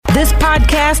This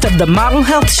podcast of the Model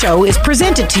Health Show is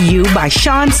presented to you by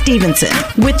Shawn Stevenson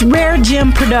with Rare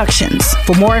Gem Productions.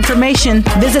 For more information,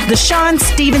 visit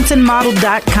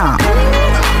theshawnstevensonmodel.com.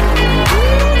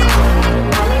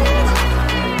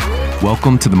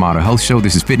 Welcome to the Model Health Show.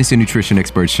 This is fitness and nutrition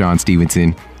expert Shawn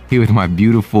Stevenson, here with my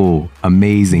beautiful,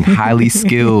 amazing, highly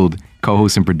skilled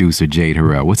co-host and producer, Jade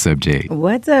Harrell. What's up, Jade?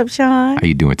 What's up, Shawn? How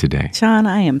you doing today? Shawn,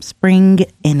 I am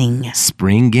spring-inning.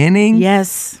 Spring-inning?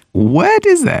 Yes. What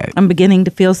is that? I'm beginning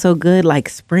to feel so good, like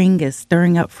spring is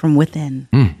stirring up from within.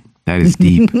 That is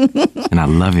deep, and I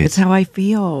love it. It's how I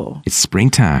feel. It's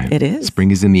springtime. It is. Spring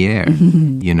is in the air.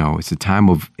 You know, it's a time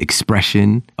of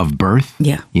expression, of birth,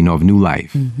 Yeah. you know, of new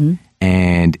life.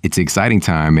 And it's an exciting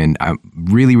time, and I'm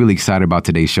really, really excited about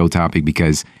today's show topic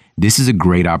because this is a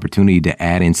great opportunity to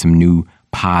add in some new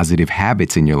positive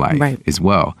habits in your life as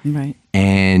well. Right.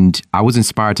 And I was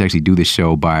inspired to actually do this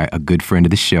show by a good friend of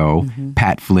the show,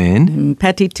 Pat Flynn.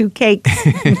 Patty Two Cakes.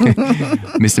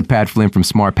 Mr. Pat Flynn from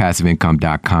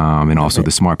smartpassiveincome.com and also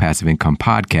the Smart Passive Income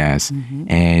podcast.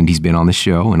 And he's been on the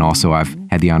show, and also I've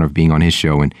had the honor of being on his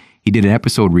show. And he did an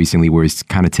episode recently where he's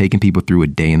kind of taking people through a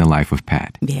day in the life of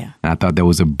Pat. Yeah. And I thought that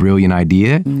was a brilliant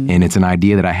idea. And it's an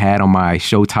idea that I had on my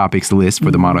show topics list for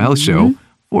the Model Health Show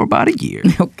for about a year.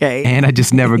 Okay. And I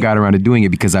just never got around to doing it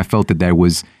because I felt that that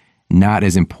was not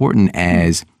as important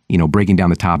as, you know, breaking down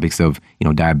the topics of, you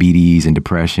know, diabetes and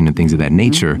depression and things of that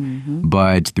nature.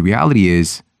 But the reality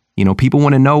is, you know, people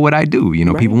want to know what I do. You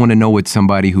know, people want to know what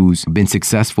somebody who's been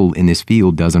successful in this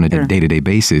field does on a day-to-day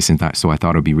basis. And so I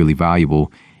thought it would be really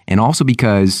valuable. And also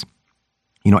because,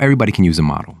 you know, everybody can use a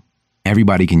model.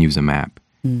 Everybody can use a map.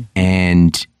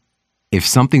 And if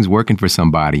something's working for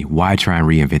somebody, why try and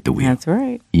reinvent the wheel? That's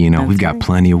right. You know, we've got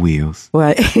plenty of wheels.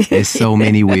 What? There's so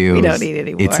many wheels. We don't need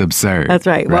any more. It's absurd. That's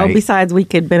right. Well, besides, we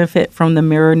could benefit from the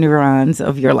mirror neurons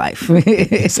of your life.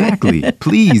 Exactly.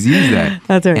 Please use that.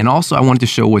 That's right. And also, I wanted to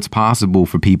show what's possible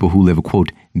for people who live a,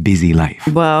 quote, busy life.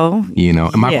 Well, You know,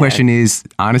 and my question is,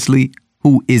 honestly,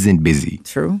 who isn't busy?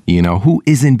 True. You know, who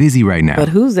isn't busy right now? But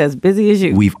who's as busy as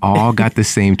you? We've all got the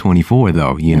same 24,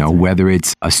 though, you know, whether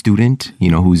it's a student, you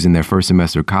know, who's in their first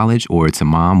semester of college, or it's a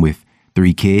mom with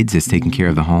 3 kids that's taking care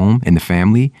of the home and the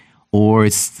family, or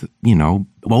it's, you know,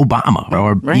 Obama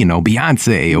or, you know,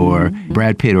 Beyonce or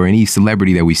Brad Pitt or any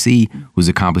celebrity that we see who's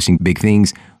accomplishing big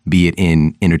things, be it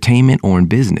in entertainment or in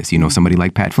business, you know, somebody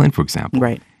like Pat Flynn, for example.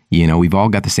 Right. You know, we've all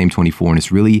got the same 24, and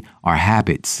it's really our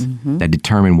habits that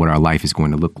determine what our life is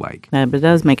going to look like. But it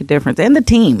does make a difference. And the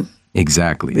team.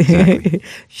 Exactly.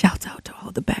 Shouts out to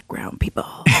all the background people.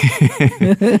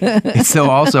 So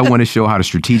also I want to show how to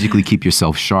strategically keep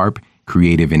yourself sharp,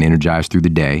 creative, and energized through the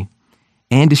day,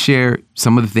 and to share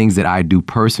some of the things that I do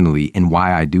personally and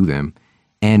why I do them.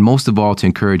 And most of all, to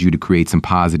encourage you to create some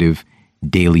positive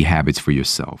daily habits for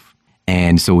yourself.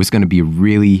 And so it's going to be a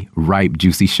really ripe,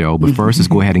 juicy show. But first, let's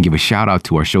go ahead and give a shout out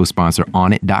to our show sponsor,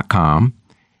 Onnit.com.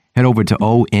 Head over to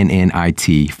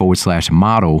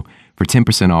ONNIT/model for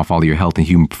 10% off all of your health and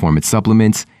human performance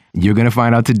supplements. You're going to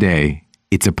find out today,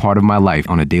 it's a part of my life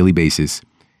on a daily basis.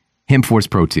 Hemp Force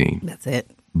Protein. That's it.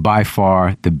 By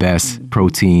far the best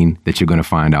protein that you're going to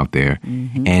find out there.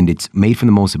 And it's made from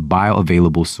the most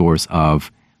bioavailable source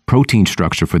of protein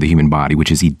structure for the human body,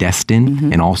 which is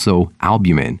edestin and also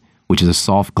albumin, which is a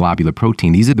soft globular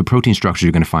protein. These are the protein structures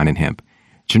you're going to find in hemp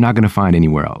that you're not going to find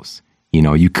anywhere else. You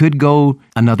know, you could go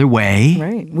another way.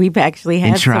 Right. We've actually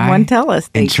had someone tell us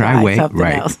they tried whey. something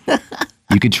else.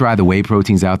 You could try the whey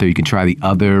proteins out there. You can try the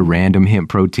other random hemp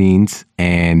proteins,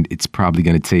 and it's probably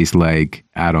going to taste like,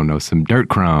 I don't know, some dirt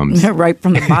crumbs. Right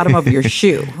from the bottom of your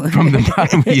shoe. From the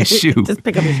bottom of your shoe. Just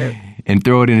pick up your shoe. And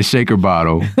throw it in a shaker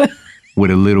bottle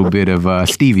with a little bit of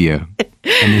stevia.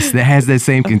 And it has that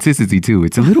same consistency, too.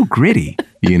 It's a little gritty,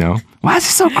 you know. Why is it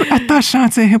so gritty? I thought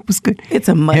Shawn said hemp was good. It's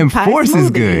a mud Hemp pie Force smoothie.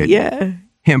 is good. Yeah.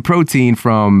 Hemp protein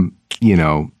from, you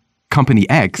know, Company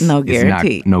X No is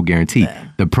guarantee. no guarantee. Yeah.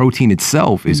 The protein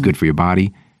itself is good for your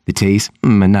body. The taste,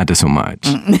 not so much.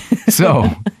 So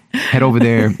head over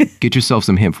there, get yourself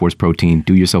some Hemp Force protein.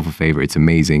 Do yourself a favor. It's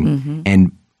amazing.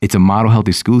 And it's a Model Health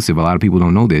exclusive. A lot of people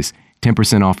don't know this.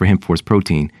 10% off for Hemp Force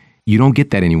protein. You don't get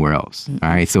that anywhere else. All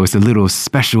right. So it's a little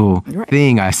special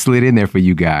thing I slid in there for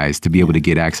you guys to be able to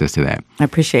get access to that. I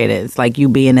appreciate it. It's like you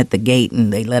being at the gate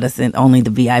and they let us in, only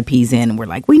the VIPs in. And we're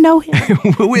like, we know him.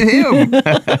 We're with him.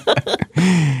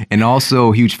 And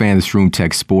also, huge fan of the Shroom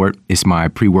Tech Sport. It's my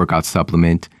pre-workout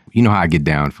supplement. You know how I get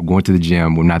down. From going to the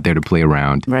gym, we're not there to play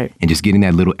around. Right. And just getting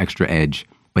that little extra edge.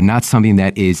 But not something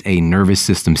that is a nervous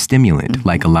system stimulant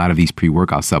like a lot of these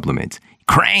pre-workout supplements.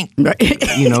 crank,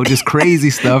 just crazy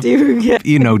stuff,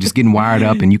 just getting wired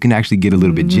up, and you can actually get a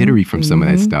little bit jittery from some of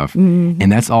that stuff.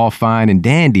 And that's all fine and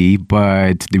dandy,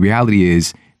 but the reality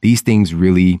is these things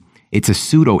really, it's a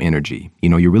pseudo energy.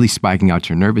 You're really spiking out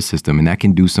your nervous system, and that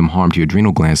can do some harm to your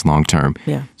adrenal glands long term.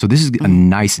 Yeah. So this is a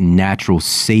nice, natural,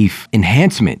 safe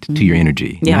enhancement to your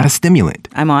energy, not a stimulant.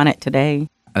 I'm on it today.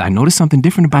 I noticed something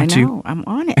different about you. I know. I'm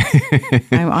on it.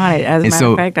 I'm on it. As a matter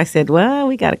of fact, I said, well,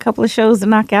 we got a couple of shows to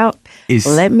knock out.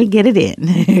 Let me get it in.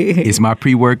 It's my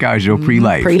pre-workout, it's your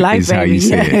pre-life. Pre-life, is how you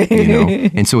say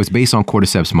it. And so it's based on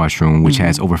cordyceps mushroom, which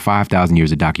has over 5,000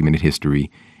 years of documented history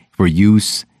for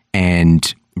use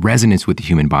and resonance with the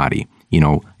human body.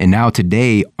 And now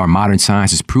today, our modern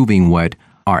science is proving what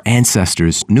our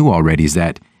ancestors knew already, is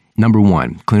that number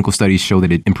one, clinical studies show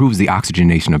that it improves the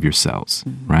oxygenation of your cells,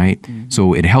 right?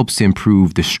 So it helps to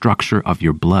improve the structure of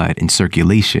your blood and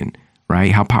circulation,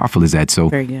 right? How powerful is that? So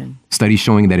very good. Studies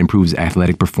showing that improves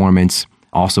athletic performance,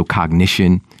 also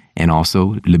cognition, and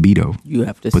also libido. You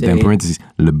have to put that in parentheses,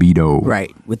 libido.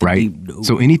 Right. With right? libido.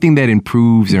 So anything that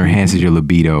improves or enhances your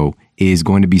libido is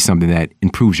going to be something that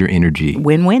improves your energy.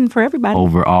 Win-win for everybody.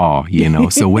 Overall,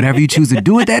 So whatever you choose to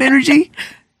do with that energy,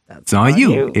 it's on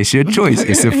you. It's your choice.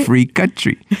 It's a free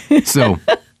country. So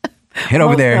head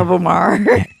over there. Most of them are.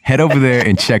 Head over there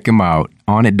and check them out.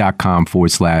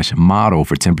 Onnit.com/model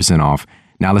for 10% off.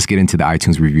 Now let's get into the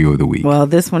iTunes review of the week. Well,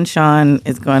 this one, Shawn,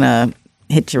 is going to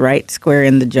hit you right square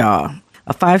in the jaw.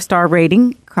 A 5-star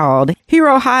rating called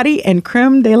Hero Hottie and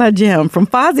Creme de la Gem from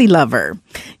Fozzie Lover.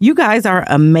 You guys are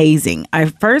amazing. I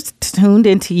first tuned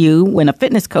into you when a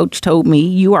fitness coach told me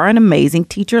you are an amazing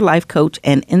teacher, life coach,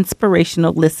 and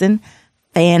inspirational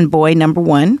fanboy number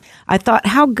one. I thought,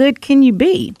 how good can you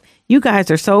be? You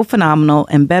guys are so phenomenal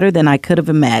and better than I could have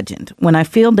imagined. When I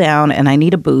feel down and I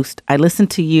need a boost, I listen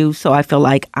to you so I feel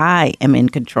like I am in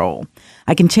control.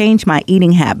 I can change my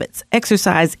eating habits.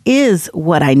 Exercise is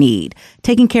what I need.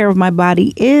 Taking care of my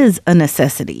body is a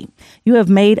necessity. You have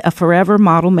made a forever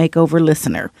model makeover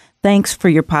listener. Thanks for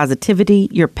your positivity,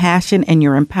 your passion, and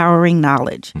your empowering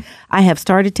knowledge. I have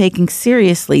started taking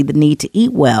seriously the need to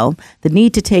eat well, the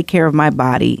need to take care of my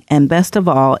body, and best of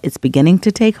all, it's beginning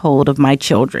to take hold of my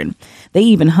children. They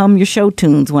even hum your show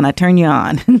tunes when I turn you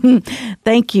on.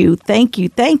 Thank you, thank you,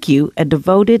 thank you, a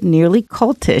devoted, nearly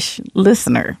cultish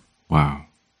listener. Wow.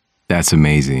 That's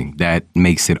amazing. That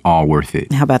makes it all worth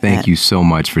it. How about that? Thank you so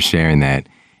much for sharing that.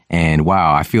 And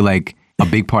wow, I feel like a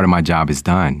big part of my job is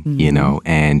done,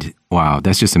 and wow,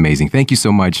 that's just amazing. Thank you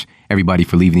so much, everybody,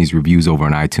 for leaving these reviews over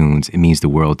on iTunes. It means the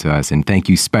world to us. And thank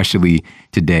you especially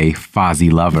today,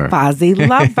 Fozzie Lover. Fozzie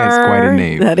Lover. That's quite a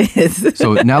name. That is.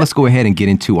 So now let's go ahead and get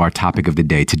into our topic of the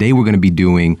day. Today, we're going to be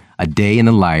doing a day in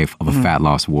the life of a fat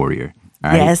loss warrior.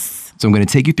 All right? Yes. So I'm going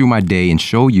to take you through my day and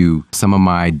show you some of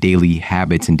my daily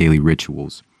habits and daily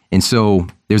rituals. And so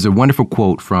there's a wonderful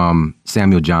quote from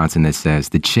Samuel Johnson that says,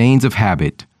 "The chains of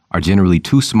habit are generally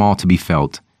too small to be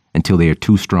felt until they are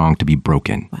too strong to be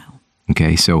broken." Wow.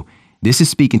 Okay, so this is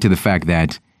speaking to the fact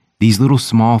that these little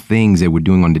small things that we're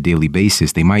doing on a daily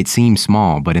basis, they might seem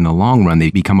small, but in the long run, they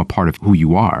become a part of who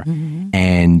you are.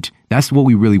 And that's what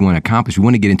we really want to accomplish. We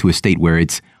want to get into a state where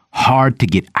it's hard to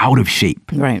get out of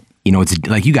shape. Right. It's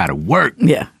like you got to work.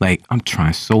 Yeah. Like, I'm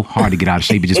trying so hard to get out of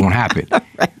shape, it just won't happen.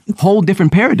 Right. Whole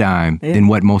different paradigm than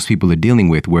what most people are dealing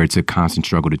with, where it's a constant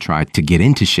struggle to try to get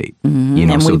into shape.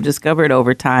 And we've discovered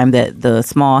over time that the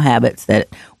small habits that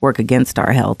work against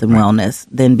our health and wellness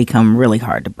then become really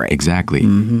hard to break. Exactly.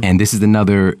 And this is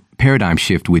another paradigm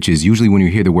shift, which is usually when you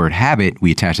hear the word habit,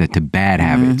 we attach that to bad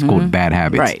habits. It's called bad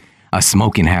habits. Right. A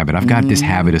smoking habit. I've got this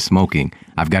habit of smoking.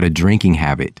 I've got a drinking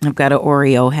habit. I've got an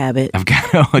Oreo habit. I've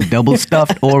got a double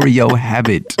stuffed Oreo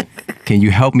habit. Can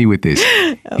you help me with this?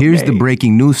 Okay. Here's the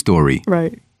breaking news story.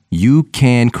 Right. You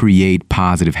can create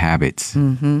positive habits.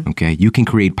 Okay. You can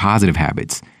create positive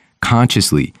habits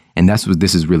consciously. And that's what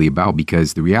this is really about,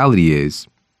 because the reality is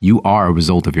you are a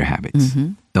result of your habits.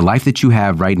 The life that you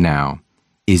have right now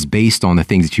is based on the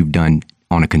things that you've done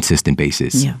on a consistent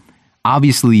basis. Yeah.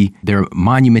 Obviously, there are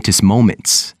monumentous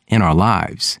moments in our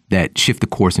lives that shift the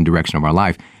course and direction of our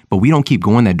life, but we don't keep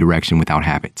going that direction without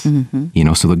habits.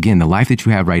 So again, the life that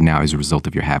you have right now is a result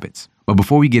of your habits. But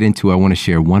before we get into it, I want to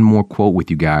share one more quote with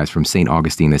you guys from St.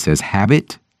 Augustine that says,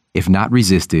 "Habit, if not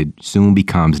resisted, soon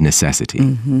becomes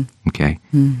necessity." Okay?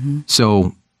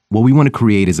 So what we want to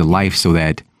create is a life so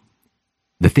that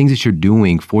the things that you're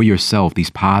doing for yourself, these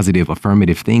positive,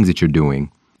 affirmative things that you're doing,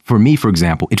 for me, for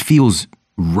example, it feels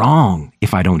wrong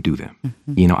if I don't do them.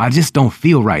 I just don't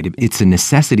feel right. It's a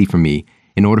necessity for me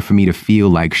in order for me to feel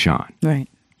like Shawn. Right.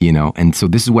 And so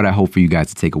this is what I hope for you guys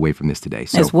to take away from this today.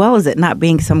 So, as well as it not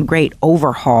being some great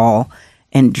overhaul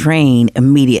and drain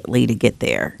immediately to get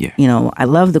there. Yeah. You know, I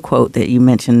love the quote that you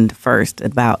mentioned first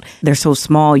about they're so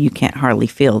small you can't hardly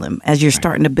feel them as you're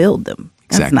starting to build them.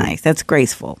 That's Exactly. nice. That's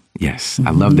graceful. Yes,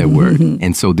 I love that word.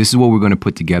 And so this is what we're going to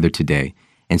put together today.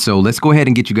 And so let's go ahead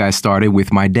and get you guys started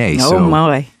with my day. Oh, So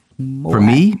my. for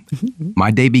me,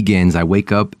 my day begins, I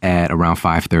wake up at around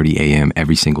 5:30 a.m.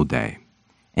 every single day.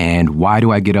 And why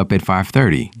do I get up at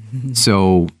 5:30?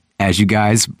 So as you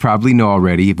guys probably know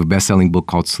already, I have a best-selling book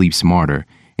called Sleep Smarter,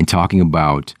 and talking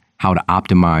about how to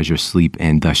optimize your sleep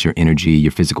and thus your energy,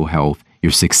 your physical health,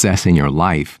 your success in your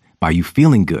life by you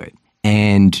feeling good.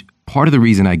 And part of the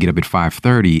reason I get up at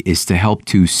 5:30 is to help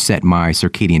to set my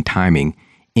circadian timing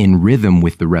in rhythm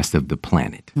with the rest of the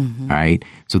planet. All right.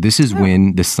 So this is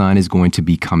when the sun is going to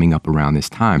be coming up around this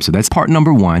time. So that's part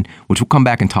number one, which we'll come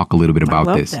back and talk a little bit about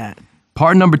I love this. that.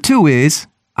 Part number two is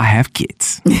I have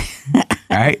kids.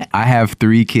 All right. I have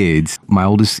 3 kids. My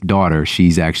oldest daughter,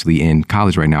 she's actually in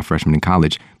college right now, freshman in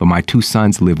college. But my 2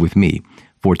 sons live with me,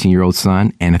 14-year-old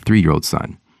son and a 3-year-old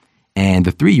son. And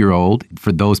the 3-year-old,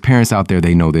 for those parents out there,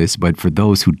 they know this. But for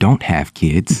those who don't have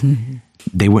kids,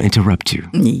 they will interrupt you.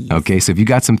 Yes. Okay. So if you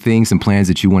got some things, some plans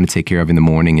that you want to take care of in the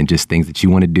morning and just things that you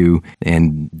want to do,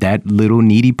 and that little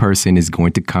needy person is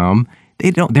going to come,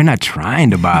 they're not trying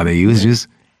to bother you. It's just,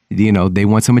 they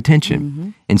want some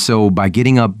attention. And so by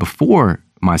getting up before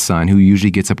my son, who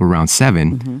usually gets up around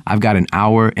 7, I've got an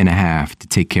hour and a half to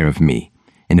take care of me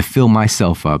and to fill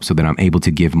myself up so that I'm able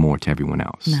to give more to everyone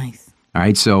else. Nice. All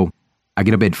right. So I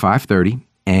get up at 5:30,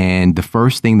 and the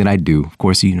first thing that I do, of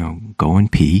course, go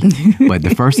and pee. But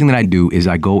the first thing that I do is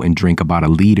I go and drink about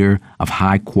 1 liter of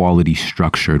high quality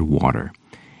structured water.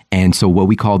 And so what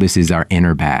we call this is our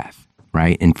inner bath,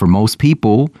 right? And for most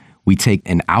people, we take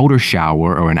an outer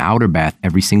shower or an outer bath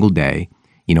every single day,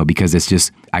 because it's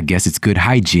just, I guess it's good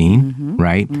hygiene,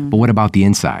 right? But what about the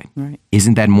inside? Right.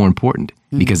 Isn't that more important?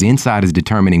 Because the inside is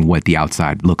determining what the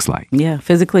outside looks like. Yeah,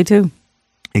 physically too.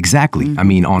 Exactly. I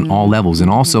mean, on all levels. And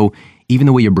also, even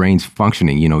the way your brain's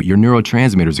functioning, your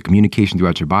neurotransmitters, the communication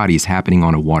throughout your body is happening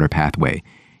on a water pathway.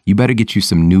 You better get you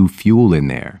some new fuel in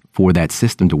there for that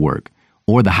system to work,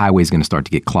 or the highway is going to start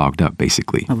to get clogged up,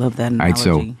 basically. I love that All analogy. right,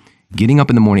 so getting up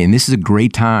in the morning, and this is a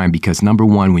great time because number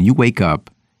one, when you wake up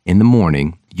in the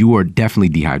morning, you are definitely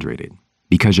dehydrated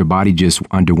because your body just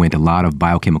underwent a lot of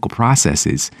biochemical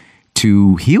processes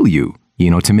to heal you,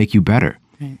 to make you better.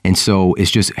 Right. And so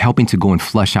it's just helping to go and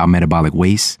flush out metabolic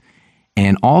waste.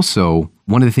 And also,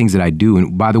 one of the things that I do,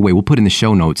 and by the way, we'll put in the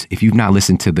show notes, if you've not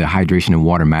listened to the Hydration and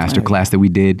Water Masterclass that we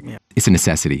did, it's a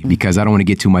necessity because I don't want to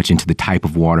get too much into the type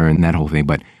of water and that whole thing.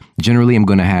 But generally, I'm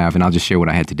going to have, and I'll just share what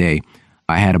I had today.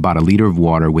 I had about 1 liter of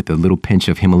water with a little pinch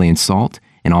of Himalayan salt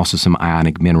and also some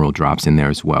ionic mineral drops in there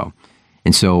as well.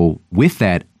 And so with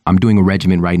that, I'm doing a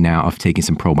regimen right now of taking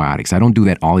some probiotics. I don't do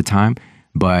that all the time,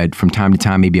 but from time to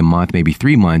time, maybe a month, maybe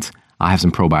 3 months, I'll have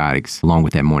some probiotics along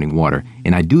with that morning water.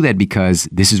 And I do that because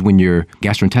this is when your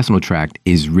gastrointestinal tract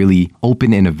is really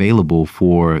open and available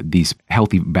for these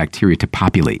healthy bacteria to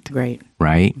populate. Great.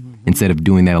 Right? Instead of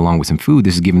doing that along with some food,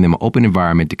 this is giving them an open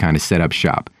environment to kind of set up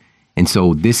shop. And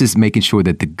so this is making sure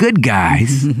that the good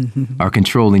guys are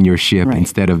controlling your ship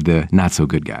instead of the not so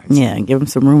good guys. Yeah, and give them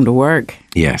some room to work.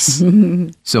 Yes.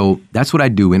 So that's what I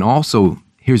do. And also,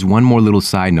 here's one more little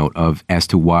side note as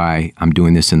to why I'm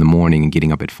doing this in the morning and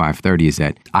getting up at 5:30 is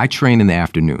that I train in the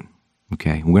afternoon.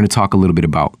 Okay. We're going to talk a little bit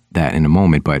about that in a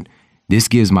moment, but this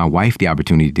gives my wife the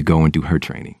opportunity to go and do her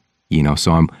training.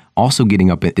 So I'm also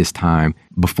getting up at this time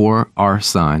before our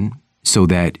son so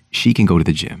that she can go to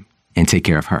the gym and take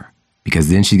care of her. Because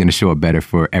then she's going to show up better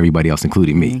for everybody else,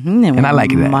 including me. And I like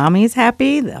that. Mommy's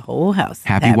happy, the whole house is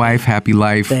happy wife, happy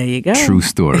life. There you go. True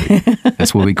story.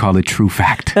 That's what we call a true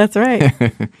fact. That's right.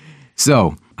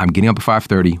 So I'm getting up at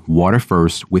 5:30, water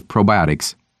first with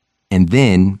probiotics. And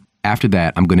then after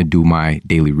that, I'm going to do my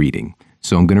daily reading.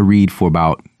 So I'm going to read for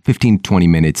about 15 to 20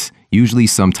 minutes, usually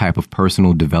some type of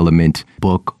personal development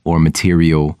book or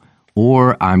material,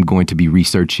 or I'm going to be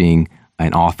researching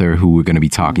an author who we're going to be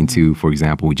talking to. For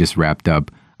example, we just wrapped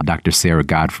up Dr. Sarah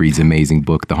Godfrey's amazing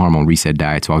book, The Hormone Reset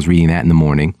Diet. So I was reading that in the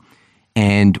morning.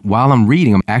 And while I'm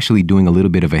reading, I'm actually doing a little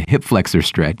bit of a hip flexor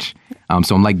stretch.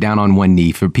 So I'm like down on one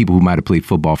knee. For people who might have played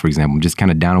football, for example, I'm just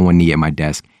kind of down on one knee at my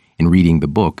desk and reading the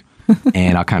book.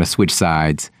 And I'll kind of switch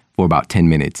sides for about 10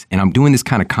 minutes. And I'm doing this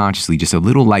kind of consciously, just a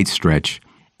little light stretch.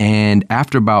 And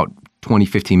after about 20,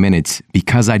 15 minutes,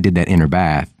 because I did that inner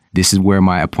bath, this is where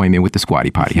my appointment with the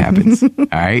squatty potty happens. All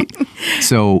right.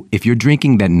 So if you're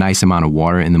drinking that nice amount of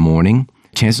water in the morning,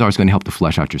 chances are it's going to help to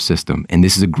flush out your system. And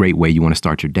this is a great way you want to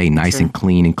start your day, nice and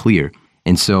clean and clear.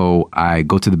 And so I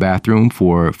go to the bathroom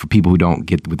for people who don't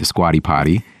get with the squatty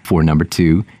potty for number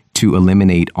 2 to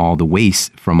eliminate all the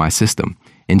waste from my system.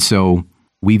 And so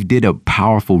we've did a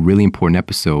powerful, really important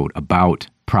episode about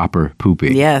proper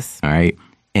pooping. Yes. All right.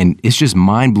 And it's just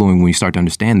mind blowing when you start to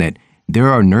understand that there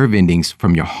are nerve endings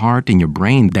from your heart and your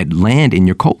brain that land in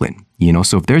your colon.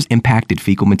 So if there's impacted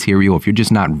fecal material, if you're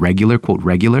just not regular, quote,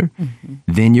 regular,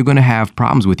 then you're going to have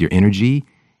problems with your energy.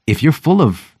 If you're full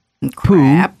of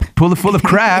crap, full of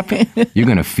crap, you're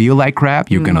going to feel like crap.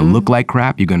 You're going to look like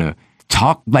crap. You're going to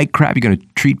talk like crap. You're going to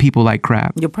treat people like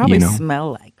crap. You'll probably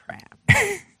smell like crap.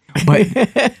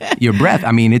 But your breath,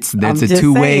 I mean, that's a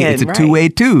two-way, saying, it's a two-way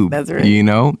tube. That's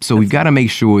right. So we've got to make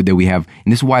sure that we have,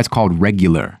 and this is why it's called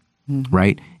regular.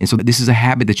 Right. And so this is a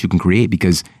habit that you can create,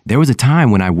 because there was a time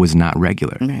when I was not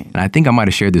regular. Right. And I think I might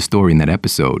have shared this story in that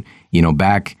episode.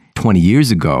 Back 20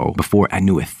 years ago, before I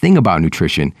knew a thing about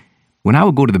nutrition, when I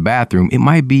would go to the bathroom, it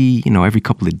might be, every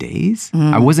couple of days.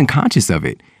 I wasn't conscious of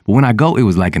it. But when I go, it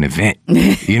was like an event.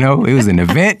 It was an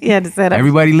event. You had to set up.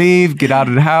 Everybody leave, get out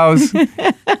of the house,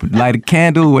 light a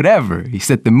candle, whatever. You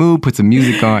set the mood, put some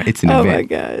music on. It's an event. Oh, my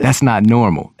gosh. That's not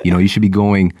normal. You should be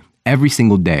going every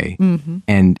single day,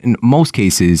 and in most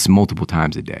cases, multiple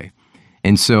times a day.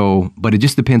 And so, but it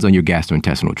just depends on your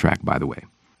gastrointestinal tract, by the way.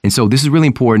 And so this is really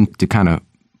important to kind of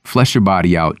flesh your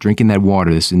body out. Drinking that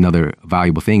water is another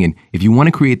valuable thing. And if you want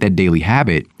to create that daily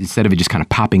habit, instead of it just kind of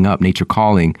popping up, nature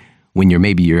calling, when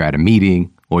you're at a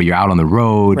meeting or you're out on the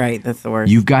road. Right, that's the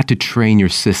worst. You've got to train your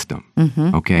system,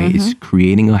 okay? It's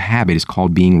creating a habit. It's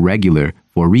called being regular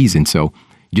for a reason. So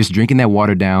just drinking that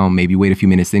water down, maybe wait a few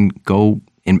minutes, then go,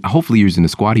 and hopefully you're using the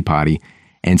squatty potty.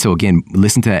 And so again,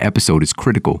 listen to that episode. It's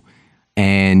critical.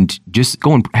 And just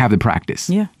go and have the practice,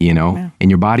 Yeah.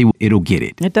 and your body, it'll get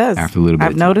it. It does. After a little bit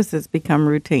I've of time. noticed it's become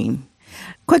routine.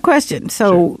 Quick question.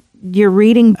 So you're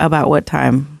reading about what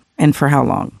time and for how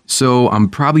long? So I'm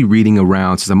probably reading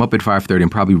around, since I'm up at 5:30, I'm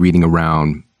probably reading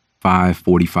around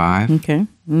 5:45. Okay.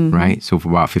 Right? So for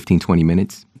about 15, 20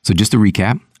 minutes. So just to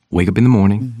recap, wake up in the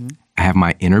morning, I have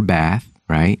my inner bath,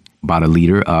 right? About a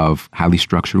liter of highly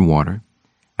structured water.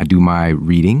 I do my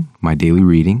reading, my daily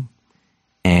reading,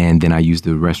 and then I use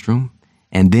the restroom.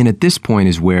 And then at this point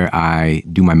is where I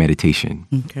do my meditation.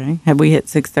 Okay. Have we hit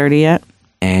 6:30 yet?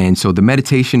 And so the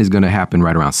meditation is going to happen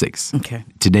right around 6. Okay.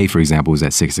 Today, for example, was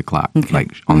at 6 o'clock, like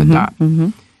on the dot.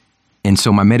 And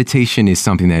so my meditation is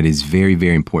something that is very,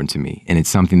 very important to me. And it's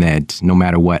something that no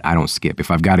matter what, I don't skip.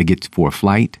 If I've got to get for a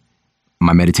flight,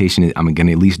 my meditation is, I'm going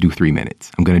to at least do 3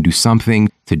 minutes. I'm going to do something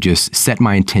to just set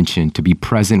my intention, to be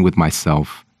present with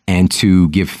myself, and to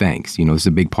give thanks. This is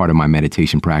a big part of my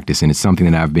meditation practice. And it's something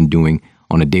that I've been doing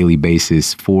on a daily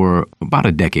basis for about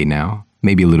a decade now,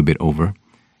 maybe a little bit over.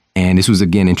 And this was,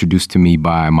 again, introduced to me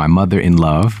by my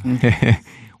mother-in-law.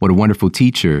 What a wonderful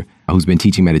teacher who's been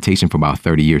teaching meditation for about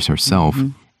 30 years herself.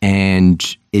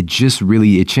 And it just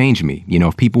really, it changed me.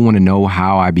 If people want to know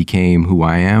how I became who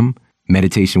I am,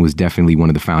 meditation was definitely one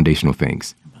of the foundational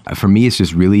things. For me, it's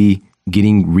just really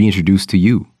getting reintroduced to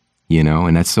you,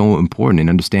 and that's so important, and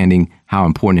understanding how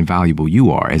important and valuable you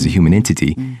are as a human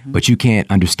entity. But you can't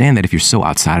understand that if you're so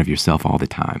outside of yourself all the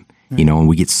time, and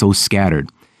we get so scattered.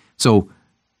 So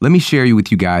let me share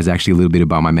with you guys actually a little bit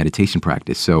about my meditation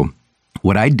practice. So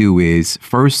what I do is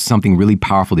first something really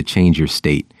powerful to change your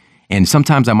state. And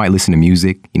sometimes I might listen to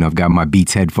music. I've got my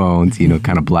Beats headphones,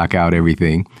 kind of block out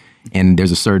everything. And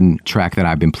there's a certain track that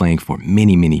I've been playing for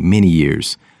many, many, many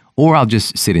years. Or I'll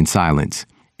just sit in silence.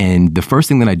 And the first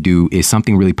thing that I do is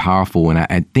something really powerful. And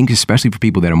I think especially for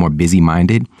people that are more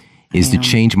busy-minded is to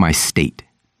change my state,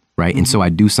 right? And so I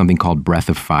do something called breath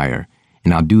of fire.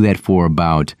 And I'll do that for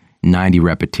about 90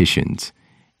 repetitions.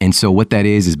 And so what that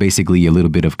is basically a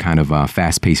little bit of kind of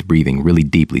fast-paced breathing really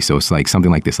deeply. So it's like something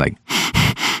like this, like,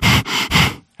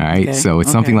 all right? Okay. So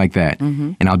it's something like that.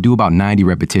 And I'll do about 90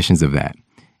 repetitions of that.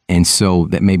 And so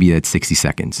that's 60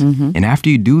 seconds. And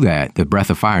after you do that, the breath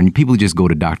of fire, and people just go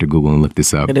to Dr. Google and look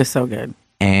this up. It is so good.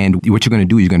 And what you're going to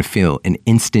do is you're going to feel an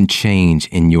instant change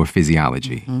in your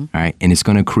physiology, all right? And it's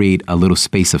going to create a little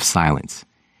space of silence.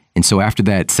 And so after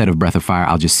that set of breath of fire,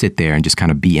 I'll just sit there and just kind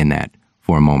of be in that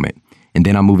for a moment. And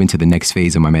then I'll move into the next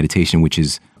phase of my meditation, which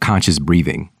is conscious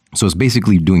breathing. So it's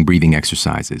basically doing breathing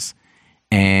exercises.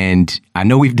 And I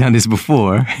know we've done this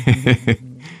before,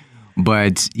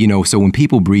 but, so when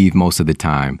people breathe most of the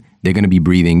time, they're going to be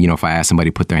breathing, if I ask somebody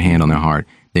to put their hand on their heart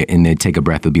and they take a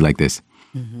breath, it'll be like this.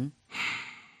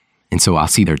 And so I'll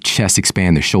see their chest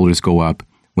expand, their shoulders go up,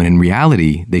 when in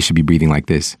reality, they should be breathing like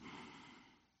this.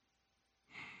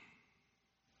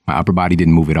 My upper body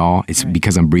didn't move at all. It's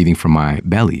because I'm breathing from my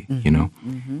belly,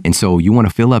 And so you want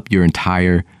to fill up your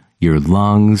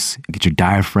lungs, get your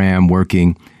diaphragm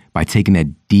working, by taking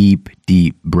that deep,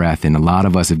 deep breath. And a lot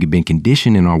of us have been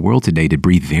conditioned in our world today to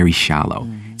breathe very shallow.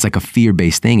 It's like a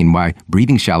fear-based thing. And by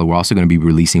breathing shallow, we're also going to be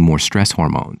releasing more stress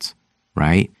hormones,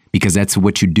 right? Because that's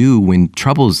what you do when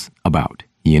trouble's about.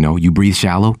 You breathe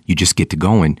shallow, you just get to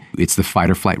going. It's the fight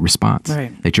or flight response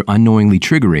that you're unknowingly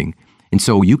triggering. And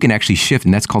so you can actually shift,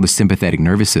 and that's called the sympathetic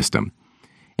nervous system.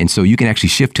 And so you can actually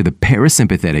shift to the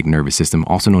parasympathetic nervous system,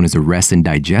 also known as the rest and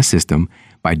digest system,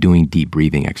 by doing deep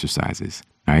breathing exercises.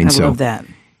 All right. And I love that.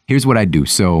 Here's what I do.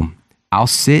 So I'll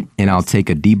sit and I'll take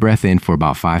a deep breath in for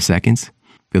about 5 seconds,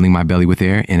 filling my belly with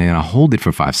air, and then I'll hold it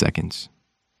for 5 seconds.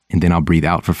 And then I'll breathe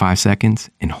out for 5 seconds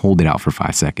and hold it out for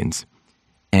 5 seconds.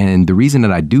 And the reason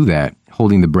that I do that,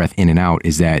 holding the breath in and out,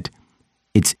 is that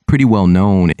it's pretty well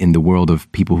known in the world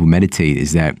of people who meditate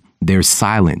is that there's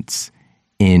silence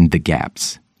in the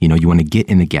gaps. You want to get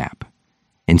in the gap.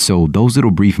 And so those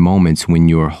little brief moments when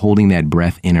you're holding that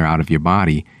breath in or out of your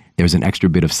body, there's an extra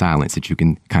bit of silence that you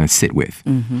can kind of sit with.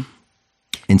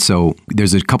 And so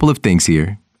there's a couple of things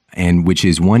here, and which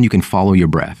is one, you can follow your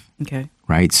breath. Okay.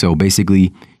 Right? So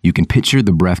basically, you can picture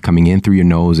the breath coming in through your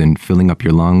nose and filling up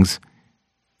your lungs,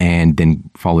 and then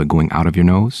follow it going out of your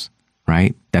nose,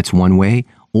 right? That's one way.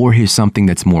 Or here's something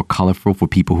that's more colorful for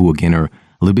people who, again, are a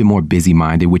little bit more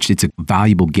busy-minded, which it's a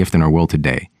valuable gift in our world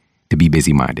today to be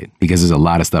busy-minded because there's a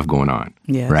lot of stuff going on,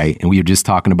 right? And we were just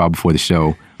talking about before the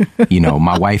show,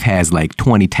 my wife has like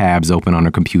 20 tabs open on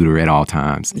her computer at all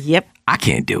times. Yep. I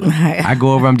can't do it. I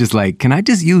go over, I'm just like, can I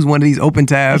just use one of these open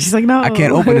tabs? She's like, no. I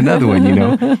can't open another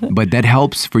one, But that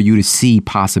helps for you to see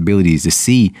possibilities, to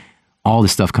see all the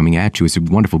stuff coming at you. It's a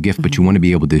wonderful gift, but you want to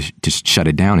be able to just shut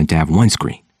it down and to have one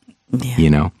screen,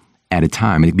 at a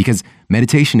time. Because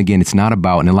meditation, again, it's not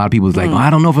about, and a lot of people is like, I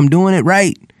don't know if I'm doing it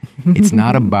right. It's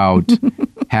not about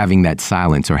having that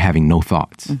silence or having no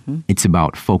thoughts. It's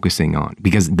about focusing on,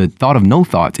 because the thought of no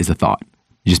thoughts is a thought.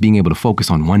 Just being able to focus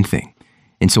on one thing.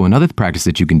 And so another practice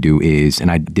that you can do is,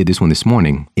 and I did this one this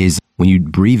morning, is when you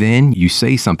breathe in, you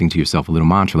say something to yourself, a little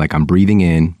mantra, like I'm breathing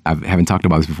in. I haven't talked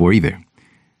about this before either.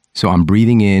 So I'm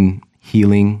breathing in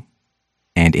healing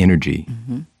and energy.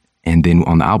 And then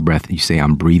on the out breath, you say,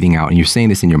 I'm breathing out. And you're saying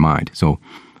this in your mind. So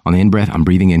on the in breath, I'm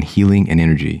breathing in healing and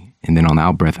energy. And then on the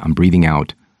out breath, I'm breathing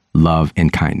out love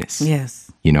and kindness.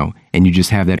 Yes. And you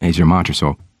just have that as your mantra.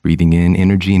 So breathing in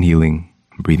energy and healing,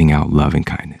 breathing out love and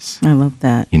kindness. I love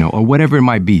that. Or whatever it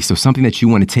might be. So something that you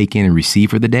want to take in and receive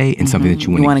for the day, and something that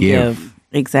you want to give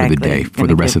exactly for the day, for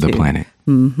the rest of the planet.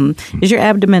 Is your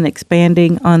abdomen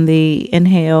expanding on the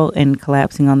inhale and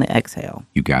collapsing on the exhale?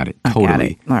 You got it. Totally. Got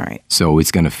it. All right. So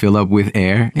it's going to fill up with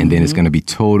air, and then it's going to be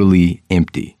totally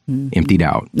emptied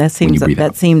out. That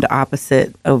seemed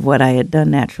opposite of what I had done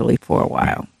naturally for a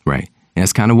while. Right. And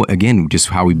that's kind of what, again, just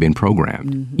how we've been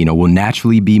programmed. We'll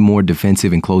naturally be more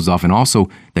defensive and closed off. And also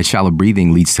that shallow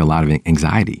breathing leads to a lot of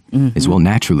anxiety as well,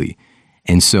 naturally.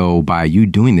 And so by you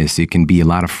doing this, it can be a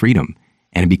lot of freedom.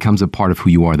 And it becomes a part of who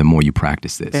you are the more you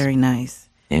practice this. Very nice.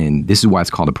 And this is why it's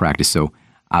called a practice. So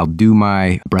I'll do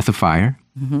my breath of fire.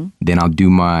 Then I'll do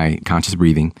my conscious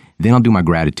breathing. Then I'll do my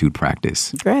gratitude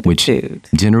practice. Gratitude.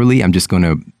 Which generally I'm just going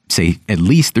to say at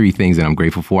least 3 things that I'm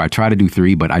grateful for. I try to do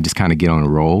 3, but I just kind of get on a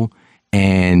roll.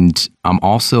 And I'm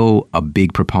also a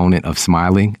big proponent of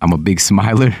smiling. I'm a big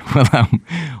smiler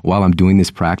while I'm doing this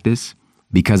practice,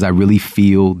 because I really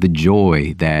feel the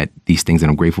joy that these things that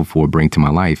I'm grateful for bring to my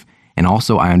life. And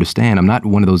also I understand I'm not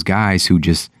one of those guys who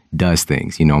just does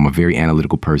things. I'm a very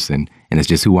analytical person, and that's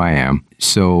just who I am.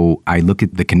 So I look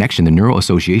at the connection, the neural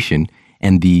association,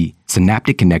 and the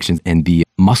synaptic connections and the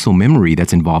muscle memory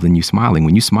that's involved in you smiling.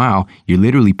 When you smile, you're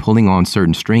literally pulling on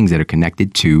certain strings that are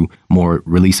connected to more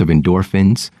release of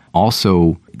endorphins.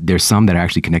 Also, there's some that are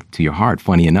actually connected to your heart.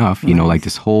 Funny enough, like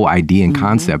this whole idea and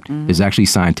concept, there's actually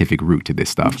scientific root to this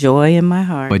stuff. Joy in my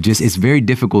heart. But it's very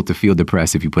difficult to feel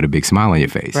depressed if you put a big smile on your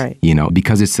face, right?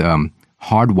 Because it's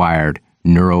hardwired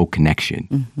neural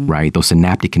connection, right? Those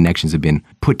synaptic connections have been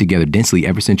put together densely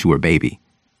ever since you were a baby,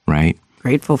 right?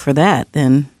 Grateful for that,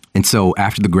 then. And so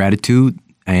after the gratitude,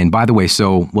 and by the way,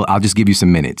 I'll just give you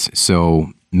some minutes.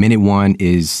 So minute 1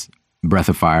 is breath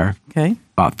of fire. Okay.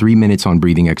 About 3 minutes on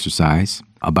breathing exercise.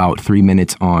 About 3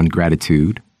 minutes on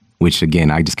gratitude, which again,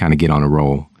 I just kind of get on a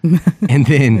roll. And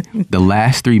then the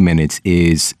last 3 minutes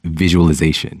is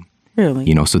visualization.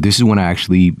 Really? So this is when I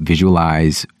actually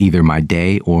visualize either my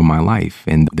day or my life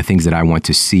and the things that I want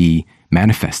to see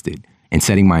manifested, and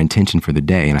setting my intention for the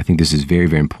day. And I think this is very,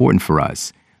 very important for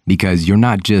us, because you're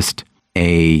not just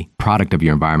a product of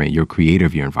your environment, you're a creator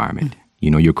of your environment.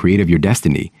 You're a creator of your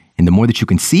destiny. And the more that you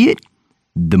can see it,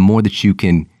 the more that you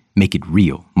can make it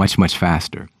real much, much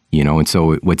faster. And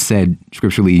so what's said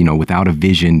scripturally, without a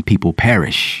vision, people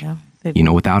perish. Yeah.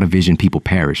 Without a vision, people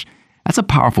perish. That's a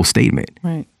powerful statement.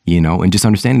 Right. And just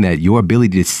understanding that your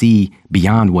ability to see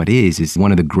beyond what is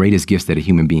one of the greatest gifts that a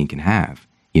human being can have.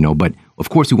 But of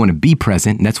course we want to be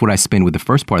present. And that's what I spend with the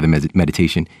first part of the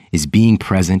meditation is being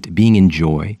present, being in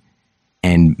joy,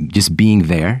 and just being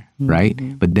there, right?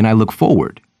 But then I look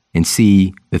forward and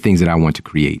see the things that I want to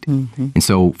create. And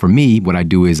so for me, what I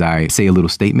do is I say a little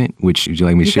statement, which would you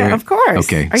like me to share? Of course.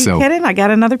 Okay. Are you kidding? I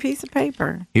got another piece of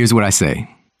paper. Here's what I say.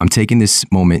 I'm taking this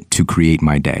moment to create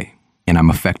my day, and I'm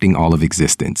affecting all of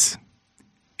existence.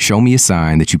 Show me a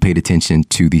sign that you paid attention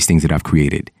to these things that I've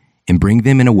created, and bring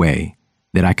them in a way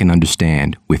that I can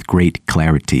understand with great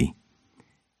clarity,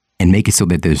 and make it so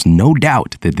that there's no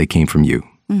doubt that they came from you,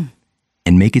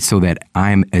 and make it so that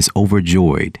I'm as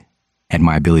overjoyed at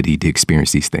my ability to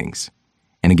experience these things.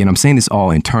 And again, I'm saying this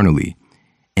all internally.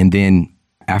 And then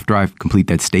after I complete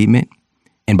that statement,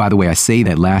 and by the way, I say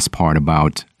that last part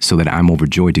about so that I'm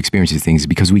overjoyed to experience these things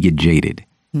because we get jaded.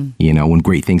 When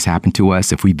great things happen to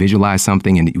us, if we visualize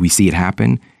something and we see it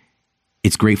happen,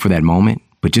 it's great for that moment,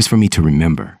 but just for me to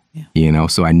remember,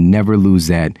 so I never lose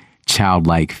that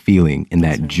childlike feeling and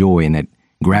that joy and that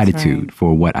gratitude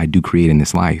for what I do create in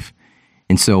this life.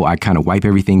 And so I kind of wipe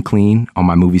everything clean on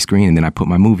my movie screen, and then I put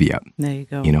my movie up. There you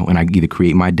go. And I either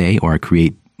create my day or I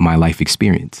create my life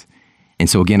experience. And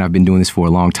so again, I've been doing this for a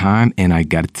long time, and I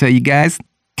got to tell you guys,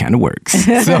 kind of works.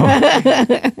 So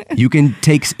you can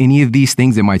take any of these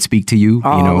things that might speak to you,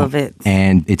 all of it.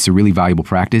 And it's a really valuable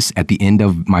practice. At the end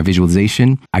of my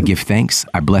visualization, I give thanks.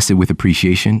 I bless it with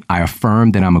appreciation. I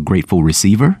affirm that I'm a grateful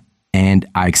receiver, and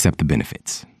I accept the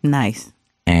benefits. Nice.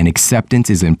 And acceptance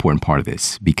is an important part of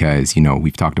this because,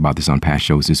 we've talked about this on past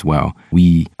shows as well.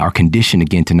 We are conditioned,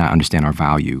 again, to not understand our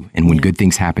value. And when good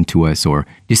things happen to us or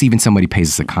just even somebody pays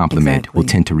us a compliment, we'll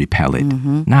tend to repel it.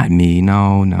 Not me,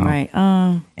 no. Right.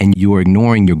 And you're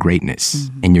ignoring your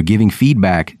greatness and you're giving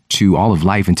feedback to all of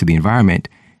life and to the environment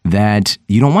that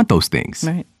you don't want those things.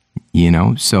 Right.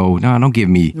 So no, don't give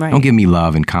me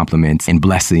love and compliments and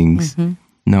blessings.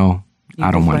 No. I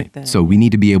don't want it. So we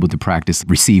need to be able to practice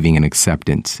receiving and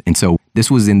acceptance. And so this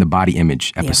was in the body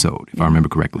image episode, if I remember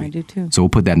correctly. I do too. So we'll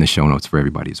put that in the show notes for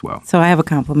everybody as well. So I have a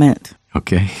compliment.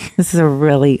 Okay. This is a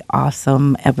really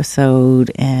awesome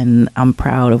episode, and I'm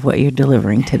proud of what you're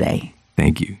delivering today.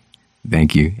 Thank you.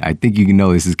 I think you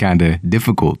know this is kind of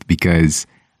difficult because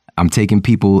I'm taking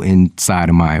people inside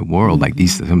of my world, like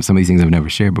some of these things I've never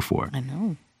shared before. I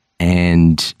know.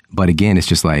 But again, it's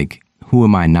just like, who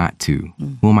am I not to?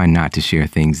 Who am I not to share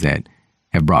things that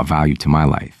have brought value to my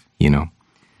life,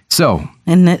 So.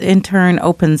 And that in turn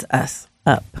opens us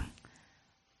up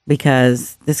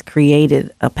because this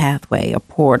created a pathway, a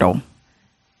portal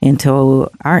into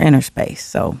our inner space.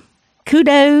 So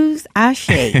kudos,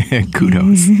 Ashe.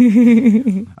 Kudos.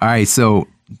 All right. So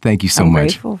thank you so much. I'm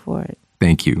grateful for it.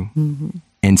 Thank you.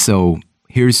 And so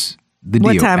here's the deal.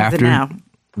 What time is it now?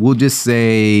 We'll just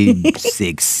say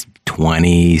 6:20,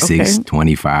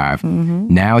 6:25.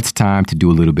 Now it's time to do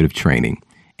a little bit of training.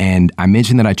 And I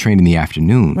mentioned that I trained in the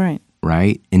afternoon.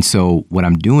 Right. And so what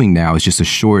I'm doing now is just a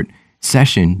short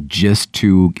session just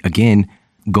to, again,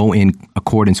 go in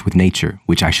accordance with nature,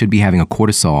 which I should be having a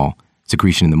cortisol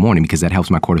secretion in the morning because that helps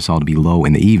my cortisol to be low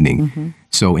in the evening.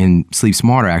 So in Sleep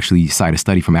Smarter, I actually cite a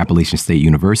study from Appalachian State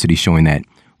University showing that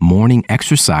morning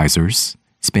exercisers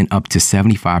spend up to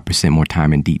 75% more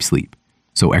time in deep sleep.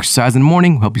 So exercise in the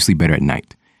morning will help you sleep better at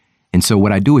night. And so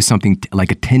what I do is something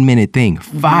like a 10-minute thing,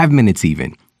 5 minutes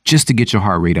even, just to get your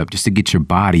heart rate up, just to get your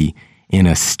body in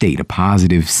a state, a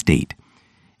positive state.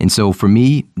 And so for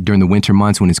me, during the winter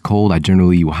months when it's cold, I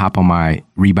generally will hop on my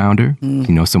rebounder,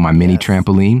 so my mini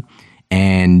trampoline.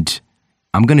 And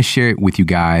I'm going to share it with you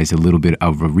guys a little bit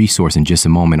of a resource in just a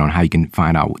moment on how you can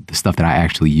find out the stuff that I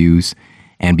actually use.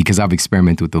 And because I've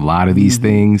experimented with a lot of these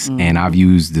things, and I've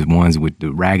used the ones with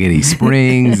the raggedy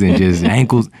springs and just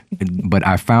ankles, but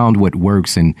I found what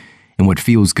works and what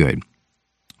feels good.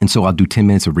 And so I'll do 10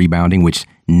 minutes of rebounding, which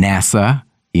NASA,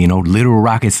 literal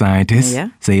rocket scientists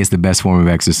say it's the best form of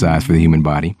exercise for the human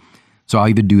body. So I'll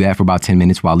either do that for about 10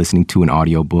 minutes while listening to an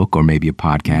audio book or maybe a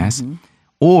podcast,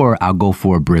 or I'll go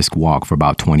for a brisk walk for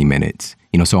about 20 minutes.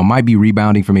 So I might be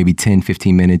rebounding for maybe 10,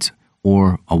 15 minutes,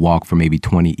 or a walk for maybe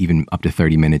 20, even up to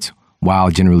 30 minutes while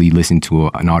generally listening to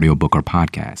an audiobook or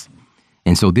podcast.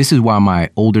 And so this is why my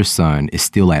older son is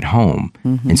still at home.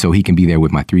 And so he can be there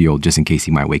with my 3-year-old just in case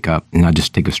he might wake up. And I'll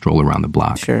just take a stroll around the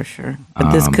block. Sure.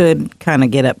 But this could kind of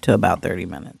get up to about 30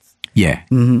 minutes. Yeah.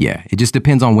 It just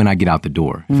depends on when I get out the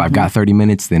door. If I've got 30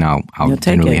 minutes, then I'll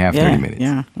generally have 30 minutes.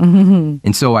 Yeah.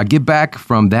 And so I get back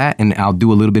from that and I'll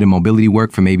do a little bit of mobility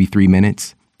work for maybe 3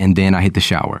 minutes. And then I hit the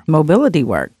shower. Mobility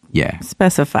work. Yeah.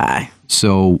 Specify.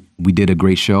 So we did a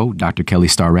great show. Dr. Kelly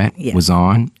Starrett Yes. was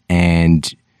on,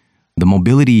 and the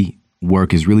mobility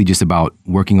work is really just about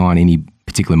working on any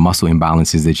particular muscle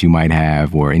imbalances that you might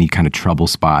have or any kind of trouble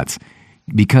spots,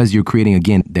 because you're creating,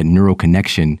 again, that neural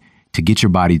connection to get your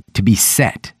body to be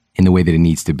set in the way that it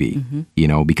needs to be, you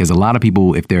know, because a lot of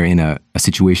people, if they're in a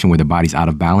situation where the body's out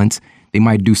of balance, they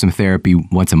might do some therapy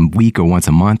once a week or once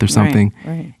a month or something.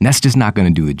 Right. And that's just not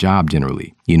going to do the job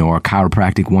generally, you know, or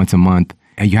chiropractic once a month.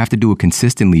 And you have to do it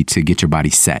consistently to get your body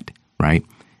set, right?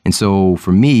 And so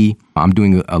for me, I'm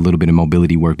doing a little bit of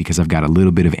mobility work because I've got a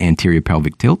little bit of anterior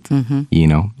pelvic tilt, you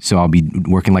know, so I'll be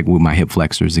working like with my hip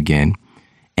flexors again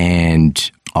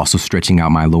and also stretching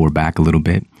out my lower back a little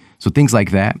bit. So things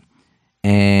like that.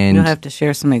 And You'll have to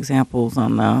share some examples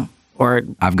on or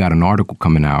I've got an article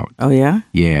coming out. oh yeah?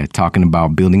 Yeah, talking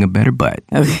about building a better butt.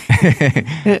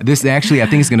 Okay. This actually, I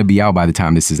think it's going to be out by the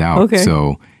time this is out. Okay.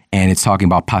 So, and it's talking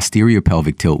about posterior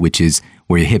pelvic tilt, which is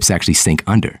where your hips actually sink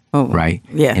under, right?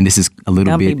 Yeah. And this is a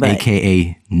little Gumpy bit, butt.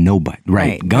 AKA no butt, right?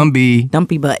 Right. Gumby.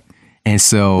 Dumpy butt. And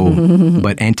so,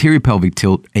 but anterior pelvic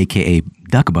tilt, AKA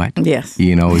duck butt, Yes.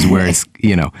 you know, is where it's,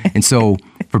 you know. And so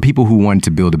for people who want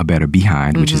to build a better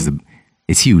behind, which is,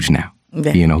 it's huge now,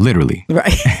 Yeah. you know, literally.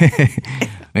 Right.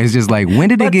 It's just like, when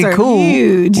did it Butts get are cool?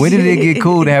 huge. When did it get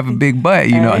cool to have a big butt?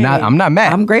 You know, Hey, I'm not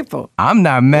mad. I'm grateful. I'm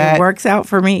not mad. It works out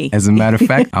for me. As a matter of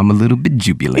fact, I'm a little bit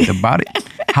jubilant about it.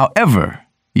 However,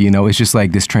 you know, it's just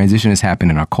like this transition has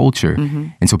happened in our culture.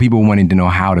 And so people are wanting to know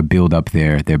how to build up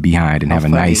their behind and have a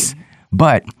funny. nice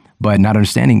butt, but not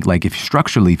understanding, like, if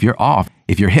structurally, if you're off,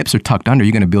 if your hips are tucked under,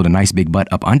 you're going to build a nice big butt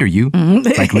up under you,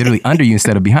 like literally under you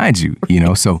instead of behind you, you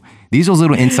know? So these are those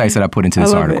little insights that I put into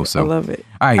this article. So I love it.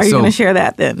 All right, Are you so going to share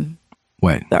that then?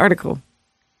 what? The article.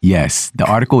 Yes, the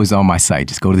article is on my site.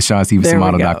 Just go to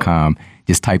ShawnStevensonModel.com.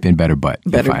 Just type in better butt.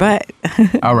 You'll Better find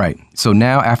it. butt. All right. So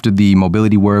now after the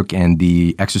mobility work and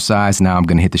the exercise, now I'm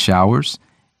going to hit the showers.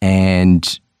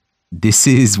 And this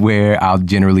is where I'll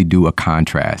generally do a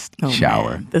contrast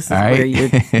shower. Man. This is all right?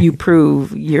 where you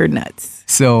prove you're nuts.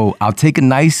 So I'll take a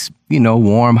nice, you know,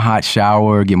 warm, hot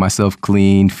shower, get myself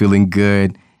clean, feeling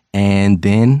good. And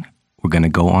then we're going to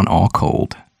go on all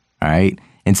cold. All right.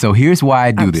 And so here's why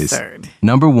I do Absurd. this.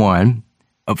 Number one,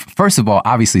 first of all,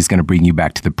 obviously it's going to bring you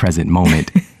back to the present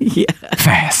moment Yeah.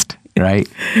 fast, right?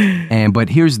 But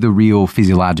here's the real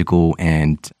physiological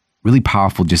and really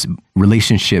powerful just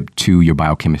relationship to your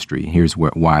biochemistry. Here's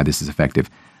why this is effective.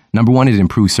 Number one, it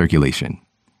improves circulation.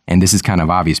 And this is kind of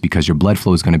obvious because your blood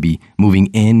flow is going to be moving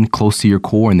in close to your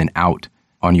core and then out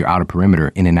on your outer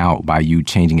perimeter, in and out, by you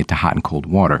changing it to hot and cold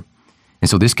water. And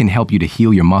so this can help you to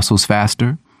heal your muscles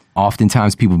faster.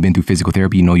 Oftentimes people have been through physical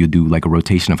therapy, you know, you'll do like a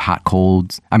rotation of hot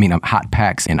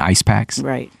packs and ice packs.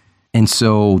 Right. And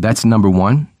so that's number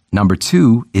one. Number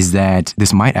two is that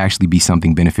this might actually be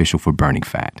something beneficial for burning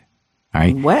fat. All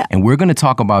right. What? And we're going to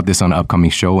talk about this on an upcoming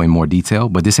show in more detail,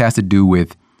 but this has to do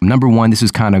with, number one, this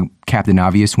is kind of Captain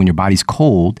Obvious. When your body's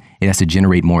cold, it has to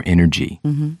generate more energy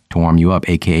to warm you up,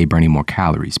 AKA burning more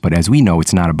calories. But as we know,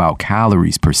 it's not about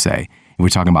calories per se. We're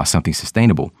talking about something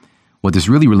sustainable. What this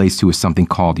really relates to is something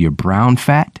called your brown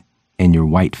fat and your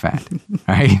white fat,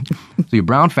 right? So your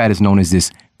brown fat is known as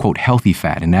this, quote, healthy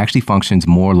fat, and it actually functions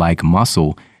more like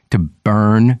muscle to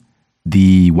burn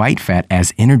the white fat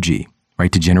as energy,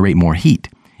 right, to generate more heat.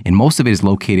 And most of it is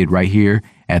located right here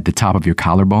at the top of your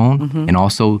collarbone and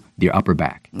also your upper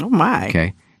back, Oh, my.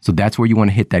 okay? So that's where you want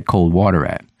to hit that cold water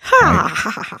at.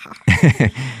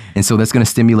 Right? And so that's going to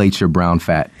stimulate your brown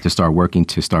fat to start working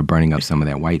to start burning up some of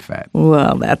that white fat.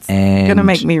 Well, that's going to And-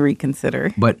 make me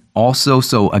reconsider. But also,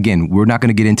 so again, we're not going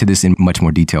to get into this in much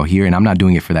more detail here, and I'm not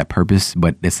doing it for that purpose,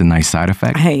 but it's a nice side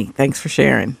effect. Hey, thanks for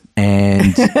sharing.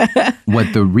 And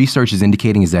what the research is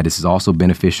indicating is that this is also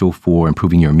beneficial for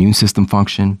improving your immune system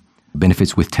function,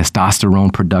 benefits with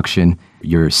testosterone production,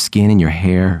 your skin and your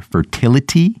hair,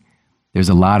 fertility. There's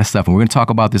a lot of stuff, and we're going to talk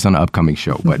about this on an upcoming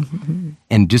show. But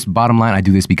and just bottom line, I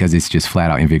do this because it's just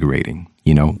flat out invigorating,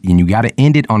 you know, and you got to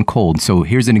end it on cold. So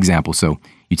here's an example. So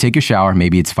you take your shower,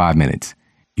 maybe it's 5 minutes.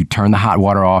 You turn the hot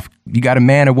water off. You got a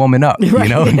man or woman up, you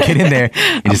know, and get in there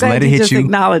and just Okay, let it you hit just you.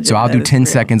 acknowledge So it, I'll that do it's 10 real.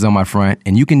 seconds on my front,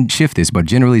 and you can shift this, but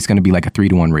generally it's going to be like a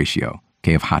 3-to-1 ratio,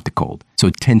 okay, of hot to cold. So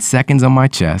 10 seconds on my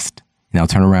chest, and I'll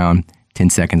turn around 10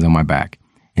 seconds on my back,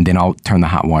 and then I'll turn the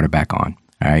hot water back on.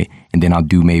 All right. And then I'll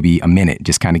do maybe a minute,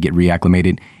 just kind of get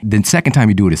reacclimated. The second time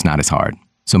you do it, it's not as hard.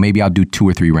 So maybe I'll do 2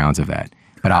 or 3 rounds of that.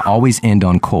 But I always end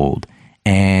on cold.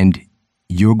 And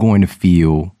you're going to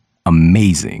feel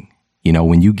amazing. You know,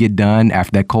 when you get done,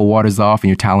 after that cold water's off and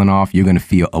you're toweling off, you're going to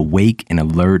feel awake and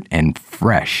alert and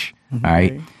fresh. All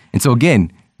right. And so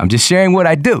again, I'm just sharing what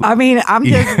I do. I mean, I'm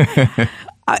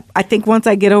I think once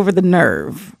I get over the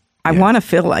nerve, I want to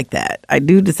feel like that. I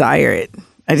do desire it.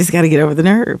 I just got to get over the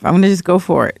nerve. I'm going to just go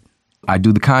for it. I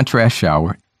do the contrast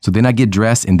shower. So then I get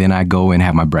dressed and then I go and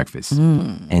have my breakfast.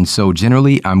 And so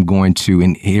generally I'm going to,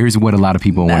 and here's what a lot of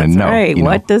people want to know. Right.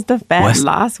 What does the fat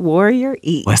loss warrior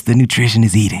eat? What's the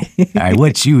nutritionist eating? All right,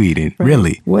 what you eating,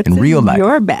 really, What's in real life?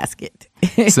 Your basket.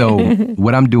 So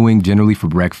what I'm doing generally for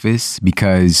breakfast,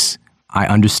 because I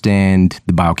understand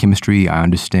the biochemistry, I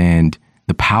understand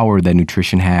the power that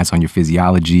nutrition has on your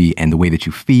physiology and the way that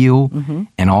you feel,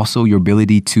 and also your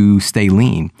ability to stay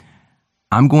lean.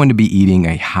 I'm going to be eating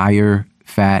a higher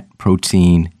fat,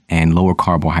 protein, and lower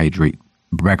carbohydrate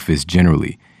breakfast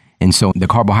generally. And so the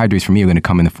carbohydrates for me are going to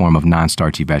come in the form of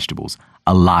non-starchy vegetables,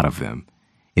 a lot of them.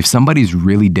 If somebody's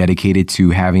really dedicated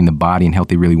to having the body and health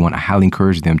they really want, I highly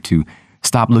encourage them to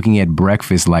stop looking at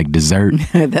breakfast like dessert.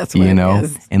 That's what it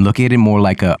is. And look at it more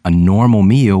like a normal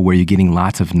meal where you're getting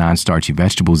lots of non-starchy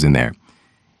vegetables in there.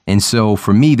 And so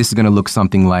for me, this is going to look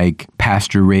something like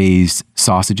pasture-raised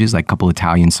sausages, like a couple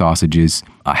Italian sausages,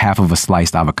 a half of a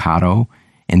sliced avocado,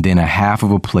 and then a half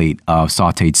of a plate of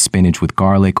sauteed spinach with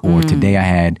garlic. Or today I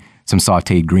had some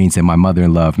sauteed greens that my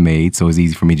mother-in-law made, so it's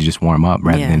easy for me to just warm up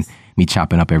rather than me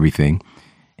chopping up everything.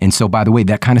 And so, by the way,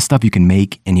 that kind of stuff you can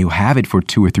make and you'll have it for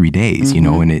 2 or 3 days, and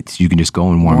you can just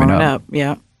go and warm it up.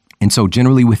 Yeah. And so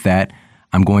generally with that,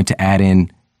 I'm going to add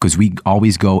in, because we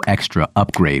always go extra,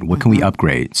 upgrade. What can we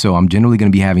upgrade? So I'm generally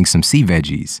going to be having some sea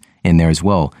veggies in there as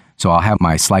well. So I'll have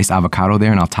my sliced avocado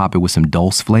there and I'll top it with some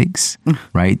dulse flakes,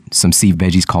 right? Some sea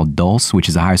veggies called dulse, which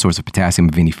is a high source of potassium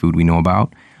of any food we know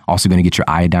about. Also going to get your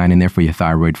iodine in there for your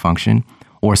thyroid function.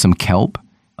 Or some kelp.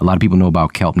 A lot of people know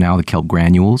about kelp now, the kelp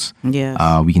granules.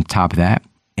 Yes. We can top that.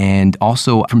 And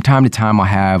also from time to time, I'll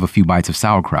have a few bites of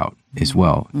sauerkraut as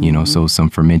well. So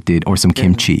some fermented or some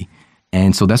kimchi.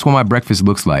 And so that's what my breakfast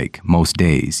looks like most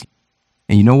days.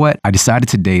 And you know what? I decided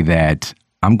today that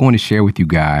I'm going to share with you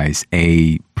guys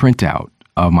a printout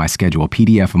of my schedule, a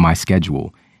PDF of my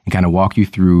schedule, and kind of walk you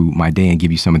through my day and give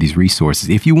you some of these resources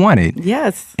if you want it.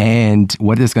 Yes. And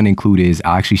what it's going to include is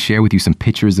I'll actually share with you some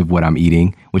pictures of what I'm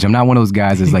eating, which I'm not one of those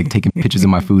guys that's like taking pictures of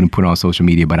my food and put it on social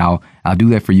media, but I'll do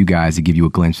that for you guys to give you a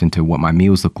glimpse into what my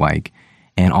meals look like,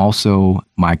 and also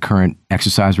my current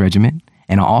exercise regimen.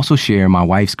 And I'll also share my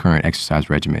wife's current exercise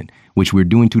regimen, which we're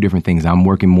doing 2 different things. I'm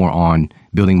working more on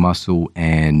building muscle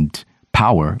and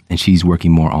power, and she's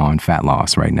working more on fat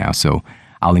loss right now. So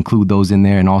I'll include those in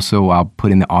there. And also I'll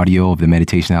put in the audio of the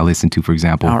meditation I listen to, for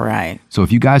example. All right. So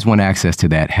if you guys want access to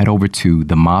that, head over to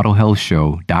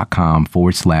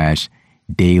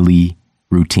themodelhealthshow.com/daily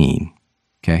routine.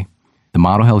 Okay.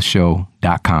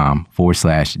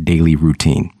 themodelhealthshow.com/daily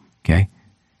routine. Okay.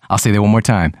 I'll say that one more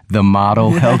time.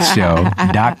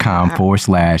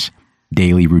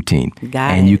 themodelhealthshow.com/daily routine.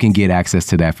 And you can get access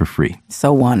to that for free.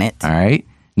 So want it. All right.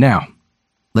 Now,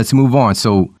 let's move on.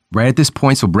 So right at this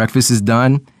point, so breakfast is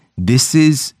done. This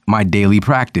is my daily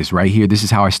practice right here. This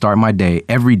is how I start my day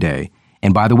every day.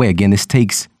 And by the way, again, this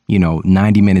takes,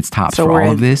 90 minutes tops for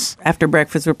all of this. After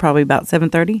breakfast, we're probably about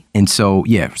 7:30. And so,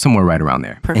 somewhere right around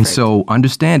there. Perfect. And so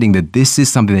understanding that this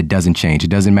is something that doesn't change. It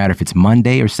doesn't matter if it's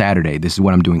Monday or Saturday. This is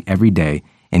what I'm doing every day.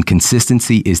 And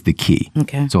consistency is the key.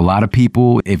 Okay. So a lot of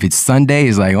people, if it's Sunday,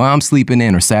 is like, I'm sleeping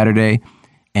in, or Saturday,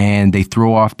 and they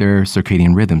throw off their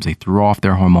circadian rhythms. They throw off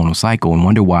their hormonal cycle and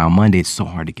wonder why on Monday it's so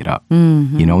hard to get up.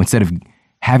 Instead of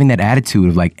having that attitude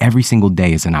of like every single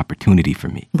day is an opportunity for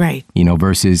me. Right.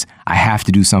 Versus I have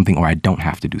to do something or I don't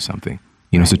have to do something.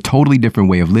 It's a totally different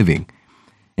way of living.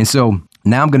 And so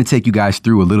now I'm going to take you guys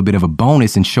through a little bit of a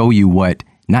bonus and show you what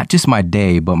not just my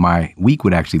day, but my week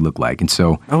would actually look like. And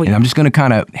so, and I'm just going to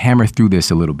kind of hammer through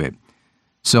this a little bit.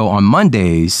 So on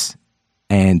Mondays,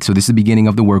 and so this is the beginning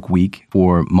of the work week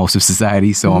for most of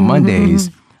society. So on Mondays,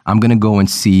 I'm going to go and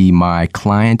see my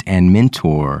client and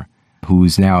mentor,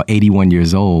 who's now 81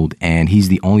 years old, and he's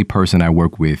the only person I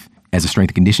work with as a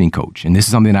strength and conditioning coach. And this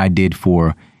is something I did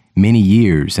for many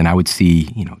years, and I would see,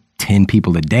 10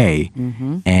 people a day.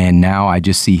 And now I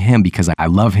just see him because I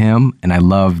love him and I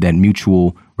love that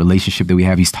mutual relationship that we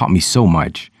have. He's taught me so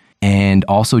much. And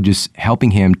also just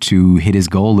helping him to hit his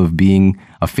goal of being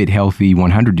a fit, healthy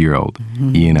 100-year-old,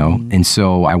 And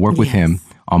so I work with him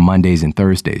on Mondays and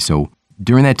Thursdays. So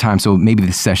during that time, so maybe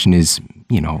the session is,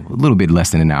 a little bit less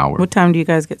than an hour. What time do you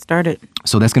guys get started?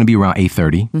 So that's going to be around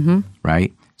 8:30,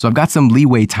 right? So I've got some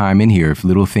leeway time in here if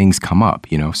little things come up,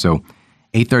 So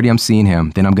 8:30, I'm seeing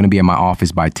him. Then I'm going to be at my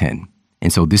office by 10.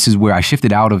 And so this is where I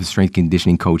shifted out of a strength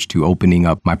conditioning coach to opening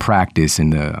up my practice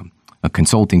and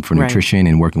consulting for nutrition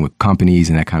and working with companies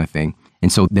and that kind of thing.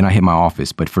 And so then I hit my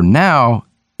office. But for now,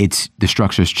 the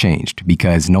structure's changed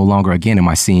because no longer, again, am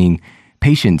I seeing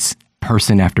patients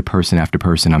person after person after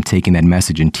person, I'm taking that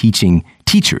message and teaching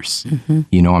teachers.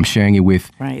 You know, I'm sharing it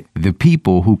with the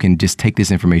people who can just take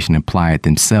this information and apply it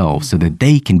themselves so that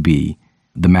they can be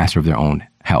the master of their own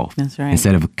health. That's right.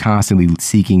 Instead of constantly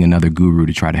seeking another guru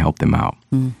to try to help them out.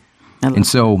 And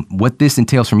so what this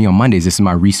entails for me on Mondays, this is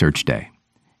my research day.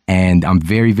 And I'm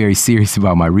very, very serious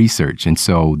about my research. And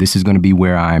so this is going to be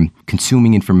where I'm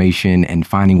consuming information and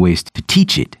finding ways to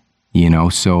teach it, you know,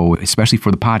 so especially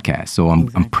for the podcast. So I'm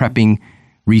prepping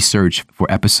research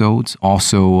for episodes.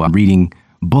 Also, I'm reading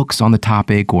books on the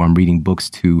topic, or I'm reading books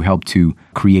to help to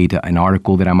create an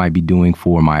article that I might be doing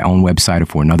for my own website or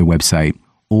for another website,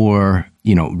 or,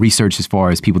 you know, research as far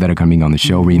as people that are coming on the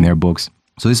show, reading their books.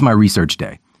 So this is my research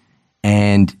day.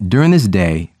 And during this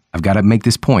day, I've got to make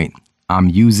this point. I'm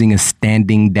using a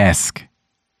standing desk.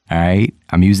 All right.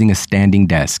 I'm using a standing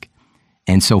desk.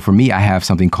 And so for me, I have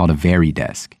something called a Vary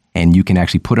desk. And you can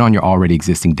actually put it on your already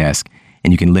existing desk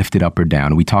and you can lift it up or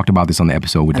down. We talked about this on the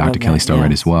episode with Dr. Kelly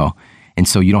Starrett as well. And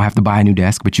so you don't have to buy a new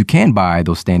desk, but you can buy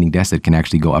those standing desks that can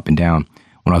actually go up and down.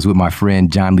 When I was with my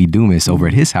friend John Lee Dumas over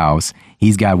at his house,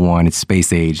 he's got one. It's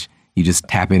space age. You just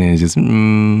tap it and it just, you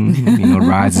know,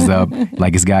 rises up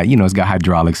like it's got, you know, it's got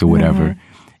hydraulics or whatever.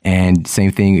 And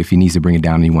same thing if he needs to bring it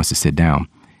down and he wants to sit down.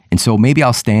 And so maybe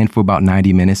I'll stand for about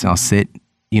 90 minutes. I'll sit,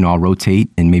 you know, I'll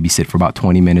rotate and maybe sit for about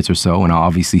 20 minutes or so. And I'll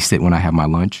obviously sit when I have my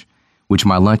lunch, which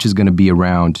my lunch is going to be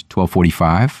around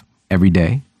 12:45 every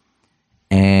day.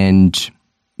 And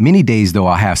many days, though,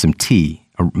 I'll have some tea,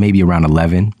 or maybe around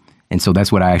 11. And so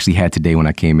that's what I actually had today when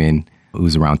I came in. It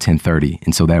was around 10:30.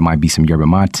 And so that might be some yerba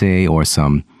mate or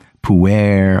some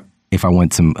pu'er if I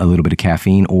want a little bit of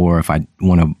caffeine, or if I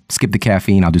want to skip the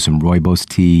caffeine, I'll do some rooibos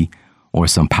tea or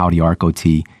some pau d'arco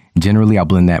tea. Generally, I'll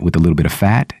blend that with a little bit of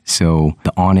fat. So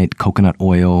the Onnit coconut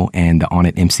oil and the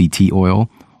Onnit MCT oil,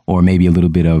 or maybe a little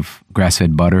bit of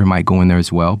grass-fed butter might go in there as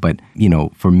well. But, you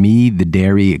know, for me, the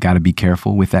dairy, got to be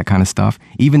careful with that kind of stuff.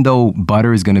 Even though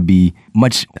butter is going to be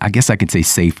much, I guess I could say,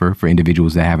 safer for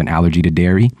individuals that have an allergy to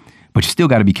dairy, but you still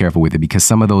got to be careful with it because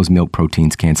some of those milk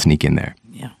proteins can sneak in there.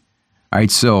 All right,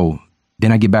 so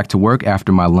then I get back to work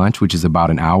after my lunch, which is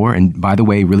about an hour. And by the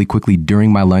way, really quickly,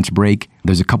 during my lunch break,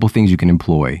 there's a couple things you can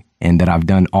employ, and that I've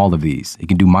done all of these. You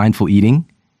can do mindful eating.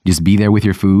 Just be there with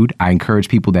your food. I encourage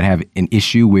people that have an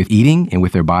issue with eating and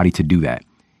with their body to do that.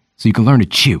 So you can learn to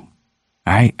chew.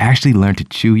 All right, actually learn to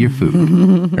chew your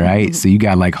food, right? So you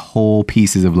got like whole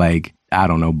pieces of like, I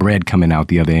don't know, bread coming out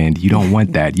the other end. You don't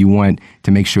want that. You want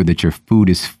to make sure that your food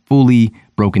is fully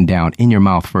broken down in your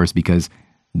mouth first, because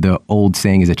the old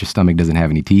saying is that your stomach doesn't have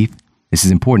any teeth. This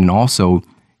is important. And also,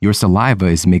 your saliva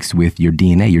is mixed with your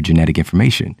DNA, your genetic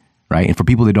information, right? And for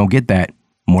people that don't get that,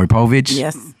 Maury Povich,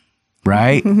 yes,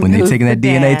 right? When they're taking that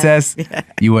DNA test,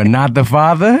 you are not the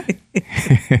father.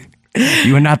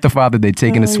 You are not the father. They're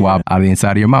taking a swab out of the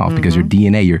inside of your mouth because your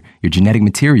DNA, your genetic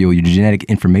material, your genetic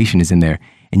information is in there.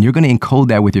 And you're going to encode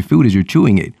that with your food as you're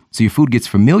chewing it. So your food gets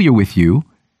familiar with you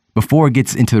before it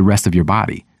gets into the rest of your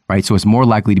body. Right? So it's more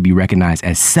likely to be recognized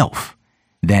as self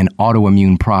than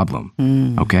autoimmune problem.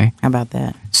 Okay? How about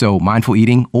that? So mindful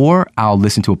eating, or I'll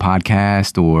listen to a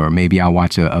podcast, or maybe I'll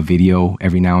watch a video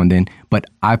every now and then. But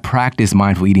I practice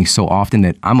mindful eating so often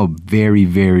that I'm a very,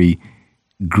 very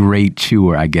great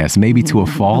chewer, I guess. Maybe to a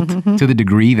fault, to the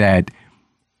degree that,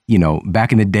 you know,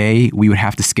 back in the day, we would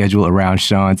have to schedule around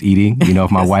Shawn's eating. You know,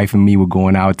 if my wife and me were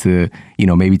going out to, you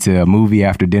know, maybe to a movie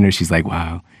after dinner, she's like,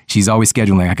 wow. She's always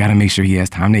scheduling, I got to make sure he has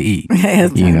time to eat.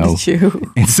 Has time to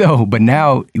chew. And so, but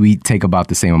now we take about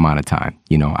the same amount of time.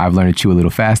 You know, I've learned to chew a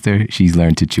little faster. She's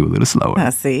learned to chew a little slower. I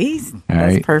see. All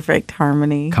That's right? perfect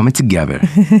harmony. Coming together.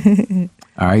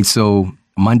 All right. So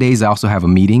Mondays, I also have a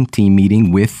meeting, team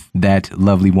meeting with that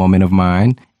lovely woman of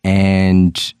mine.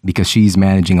 And because she's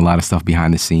managing a lot of stuff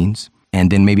behind the scenes. And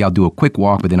then maybe I'll do a quick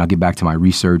walk, but then I'll get back to my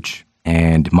research.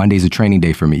 And Monday's a training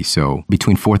day for me. So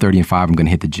between 4:30 and 5, I'm going to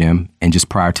hit the gym. And just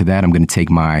prior to that, I'm going to take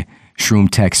my Shroom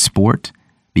Tech Sport,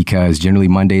 because generally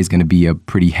Monday is going to be a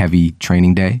pretty heavy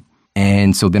training day.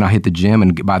 And so then I'll hit the gym.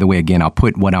 And by the way, again, I'll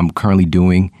put what I'm currently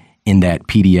doing in that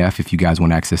PDF if you guys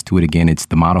want access to it. Again, it's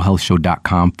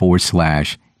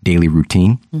themodelhealthshow.com/daily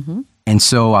routine. And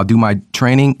so I'll do my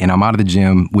training and I'm out of the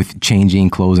gym with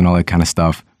changing clothes and all that kind of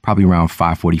stuff, probably around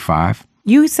 5:45.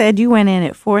 You said you went in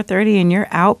at 4:30 and you're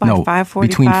out by 5:45?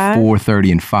 Between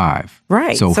 4:30 and 5.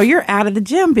 Right. So you're out of the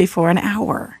gym before an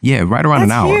hour. Yeah, right around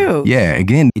an hour. Huge. Yeah,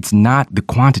 again, it's not the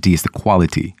quantity, it's the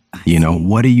quality. You know,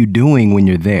 what are you doing when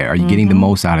you're there? Are you getting the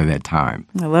most out of that time?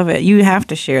 I love it. You have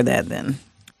to share that then.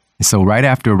 So right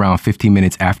after around 15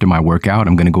 minutes after my workout,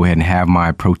 I'm going to go ahead and have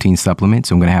my protein supplement.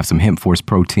 So I'm going to have some Hemp Force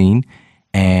protein.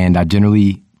 And I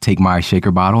generally take my shaker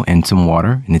bottle and some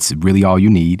water, and it's really all you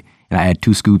need. And I add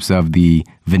 2 scoops of the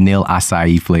vanilla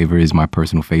acai flavor is my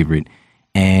personal favorite.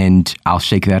 And I'll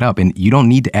shake that up. And you don't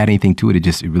need to add anything to it.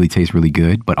 It really tastes really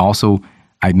good. But also,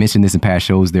 I mentioned this in past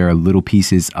shows, there are little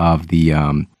pieces of the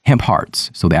hemp hearts.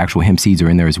 So the actual hemp seeds are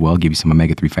in there as well, give you some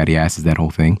omega-3 fatty acids, that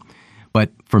whole thing.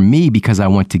 But for me, because I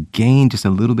want to gain just a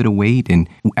little bit of weight, and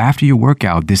after your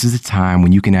workout, this is a time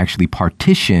when you can actually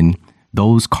partition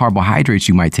those carbohydrates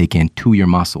you might take in to your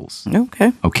muscles.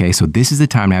 Okay. Okay, so this is the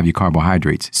time to have your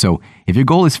carbohydrates. So if your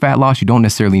goal is fat loss, you don't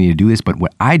necessarily need to do this, but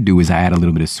what I do is I add a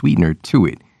little bit of sweetener to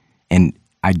it. And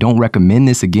I don't recommend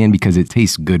this, again, because it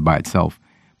tastes good by itself,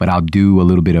 but I'll do a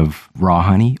little bit of raw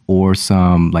honey or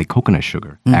some like coconut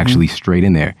sugar, actually straight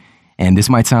in there. And this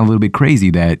might sound a little bit crazy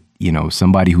that,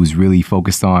 somebody who's really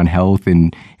focused on health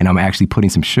and I'm actually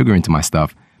putting some sugar into my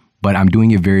stuff, but I'm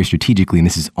doing it very strategically. And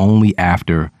this is only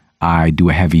after I do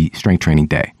a heavy strength training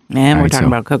day. And we're talking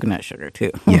about coconut sugar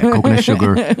too. Yeah, coconut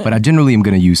sugar. But I generally am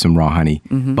going to use some raw honey.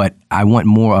 But I want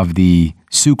more of the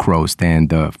sucrose than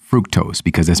the fructose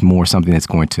because that's more something that's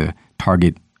going to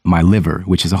target my liver,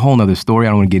 which is a whole nother story. I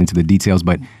don't want to get into the details,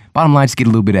 but bottom line, just get a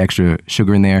little bit of extra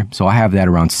sugar in there. So I have that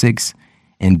around 6.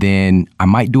 And then I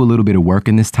might do a little bit of work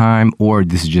in this time, or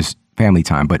this is just family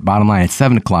time. But bottom line, at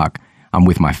 7 o'clock, I'm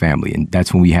with my family. And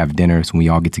that's when we have dinner. It's when we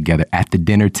all get together at the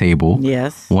dinner table.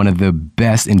 Yes. One of the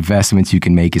best investments you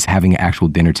can make is having an actual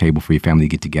dinner table for your family to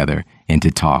get together and to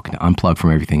talk, to unplug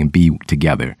from everything and be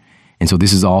together. And so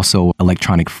this is also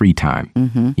electronic free time,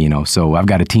 So I've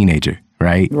got a teenager,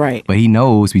 right? Right. But he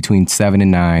knows between 7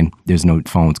 and 9, there's no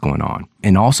phones going on.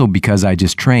 And also because I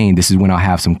just trained, this is when I'll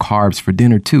have some carbs for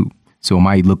dinner too. So it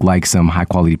might look like some high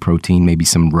quality protein, maybe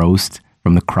some roast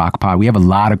from the crock pot. We have a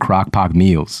lot of crock pot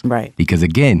meals. Right. Because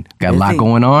again, got a lot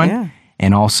going on. Yeah.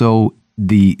 And also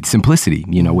the simplicity,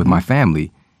 with my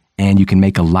family. And you can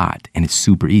make a lot and it's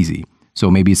super easy.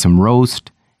 So maybe it's some roast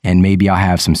and maybe I'll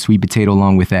have some sweet potato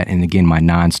along with that. And again, my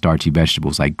non-starchy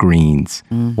vegetables like greens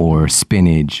or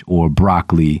spinach or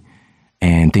broccoli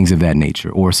and things of that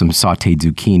nature. Or some sauteed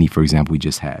zucchini, for example, we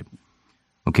just had.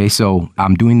 Okay, so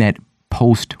I'm doing that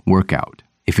post-workout.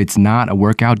 If it's not a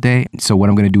workout day, so what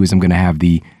I'm going to do is I'm going to have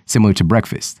similar to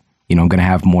breakfast. I'm going to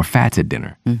have more fats at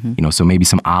dinner. So maybe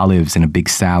some olives and a big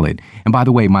salad. And by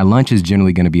the way, my lunch is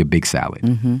generally going to be a big salad.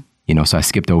 So I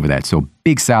skipped over that. So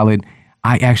big salad,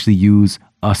 I actually use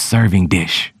a serving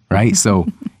dish, right? So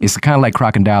it's kind of like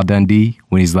Crocodile Dundee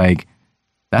when he's like,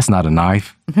 that's not a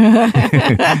knife.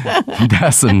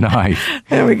 That's a knife.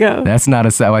 There we go. That's not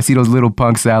a salad. I see those little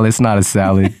punk salads. It's not a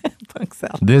salad. Punk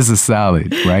salad. This is a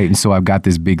salad, right? And so I've got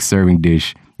this big serving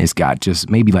dish. It's got just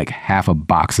maybe like half a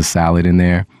box of salad in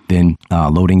there. Then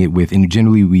loading it with, and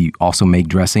generally we also make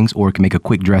dressings or can make a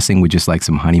quick dressing with just like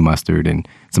some honey mustard and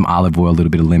some olive oil, a little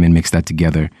bit of lemon, mix that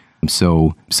together.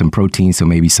 So some protein, so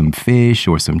maybe some fish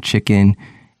or some chicken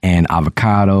and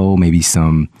avocado, maybe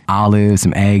some olives,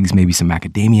 some eggs, maybe some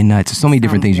macadamia nuts. So many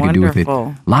different things you can do with it.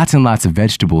 Lots and lots of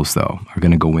vegetables, though, are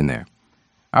going to go in there.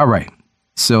 All right.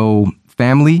 So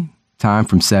family time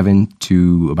from 7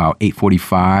 to about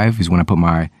 8:45 is when I put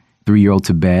my 3-year-old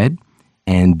to bed.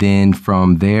 And then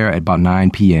from there at about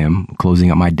 9 p.m.,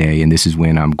 closing up my day. And this is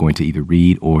when I'm going to either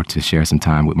read or to share some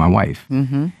time with my wife.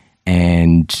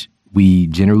 And we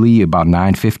generally, about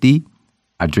 9:50,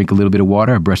 I drink a little bit of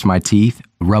water, I brush my teeth,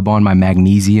 rub on my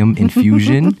magnesium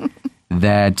infusion.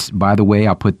 That, by the way,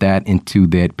 I'll put that into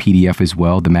that PDF as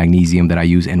well, the magnesium that I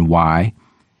use and why.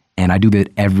 And I do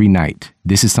that every night.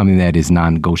 This is something that is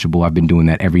non-negotiable. I've been doing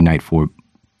that every night for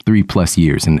 3+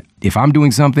 years. And if I'm doing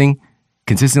something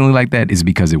consistently like that, it's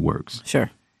because it works.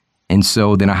 Sure. And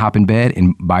so then I hop in bed,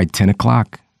 and by 10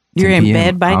 o'clock, You're 10 in PM,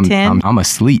 bed by 10? I'm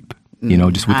asleep.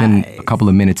 Just within a couple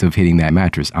of minutes of hitting that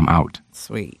mattress, I'm out.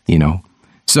 Sweet.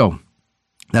 So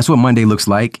that's what Monday looks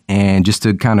like. And just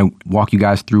to kind of walk you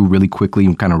guys through really quickly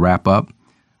and kind of wrap up.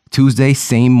 Tuesday,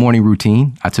 same morning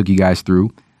routine I took you guys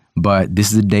through. But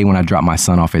this is the day when I drop my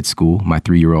son off at school, my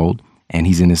 3-year-old. And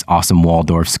he's in this awesome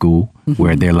Waldorf school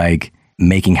where they're like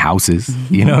making houses.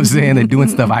 You know what I'm saying? They're doing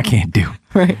stuff I can't do.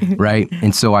 Right.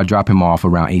 And so I drop him off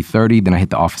around 8:30. Then I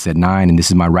hit the office at 9. And this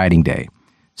is my writing day.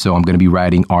 So I'm going to be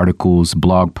writing articles,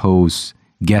 blog posts,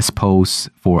 guest posts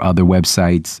for other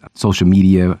websites, social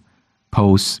media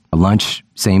posts, lunch,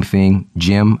 same thing.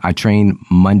 Gym, I train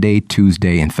Monday,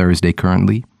 Tuesday, and Thursday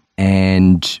currently.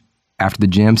 And after the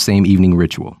gym, same evening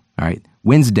ritual. All right.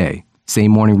 Wednesday,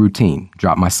 same morning routine.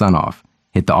 Drop my son off.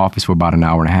 Hit the office for about an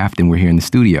hour and a half. Then we're here in the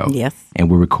studio. Yes. And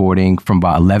we're recording from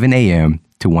about 11 a.m.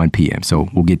 to 1 p.m. So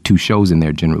we'll get 2 shows in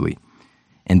there generally.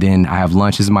 And then I have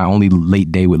lunch. This is my only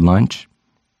late day with lunch.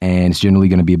 And it's generally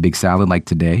going to be a big salad like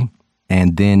today.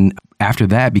 And then after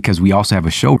that, because we also have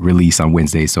a show release on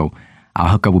Wednesday, so I'll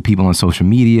hook up with people on social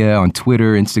media, on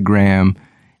Twitter, Instagram,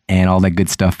 and all that good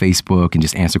stuff, Facebook, and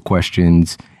just answer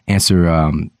questions,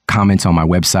 answer comments on my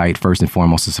website. First and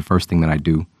foremost, it's the first thing that I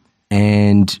do.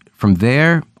 And from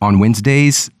there, on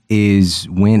Wednesdays is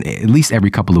when, at least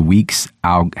every couple of weeks,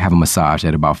 I'll have a massage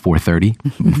at about 4:30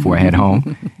 before I head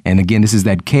home. And again, this is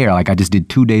that care. Like I just did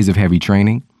 2 days of heavy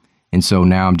training. And so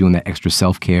now I'm doing that extra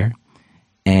self-care.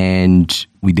 And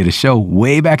we did a show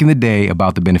way back in the day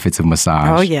about the benefits of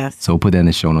massage. Oh, yes. So we'll put that in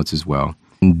the show notes as well.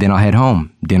 And then I'll head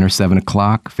home. Dinner, 7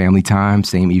 o'clock, family time,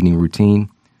 same evening routine.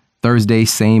 Thursday,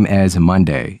 same as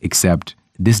Monday, except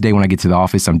this day when I get to the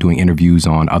office, I'm doing interviews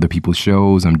on other people's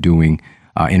shows. I'm doing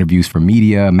interviews for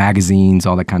media, magazines,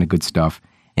 all that kind of good stuff.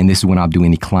 And this is when I'll do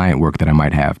any client work that I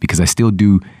might have, because I still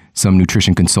do some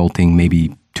nutrition consulting,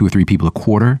 maybe 2 or 3 people a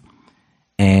quarter.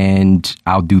 And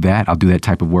I'll do that. I'll do that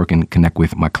type of work and connect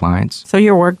with my clients. So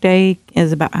your work day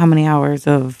is about how many hours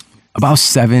of about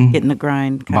 7. getting the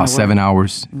grind? About 7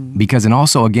 hours. Because, and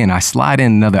also, again, I slide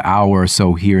in another hour or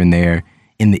so here and there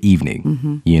in the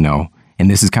evening, you know. And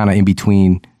this is kind of in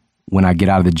between when I get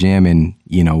out of the gym and,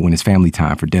 you know, when it's family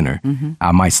time for dinner.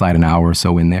 I might slide an hour or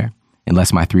so in there,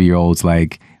 unless my 3-year-old's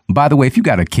like, by the way, if you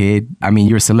got a kid, I mean,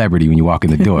 you're a celebrity when you walk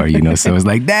in the door, you know. So it's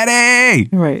like, Daddy!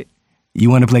 Right. You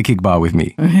want to play kickball with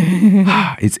me?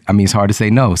 It's hard to say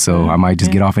no. So I might just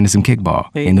get off into some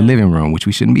kickball in the living room, which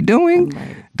we shouldn't be doing.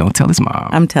 Right. Don't tell his mom.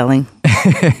 I'm telling.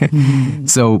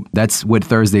 So that's what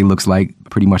Thursday looks like.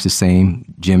 Pretty much the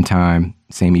same gym time,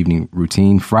 same evening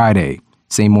routine. Friday,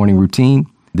 same morning routine.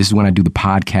 This is when I do the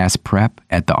podcast prep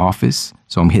at the office.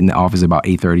 So I'm hitting the office about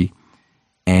 8:30.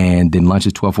 And then lunch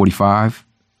is 12:45.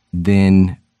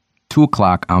 Then 2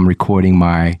 o'clock, I'm recording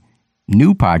my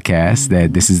new podcast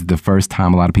that this is the first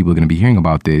time a lot of people are going to be hearing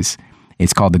about this.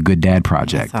 It's called The Good Dad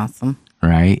Project. That's awesome.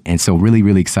 Right? And so really,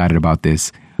 really excited about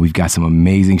this. We've got some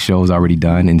amazing shows already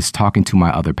done, and it's talking to my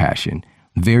other passion.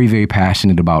 Very, very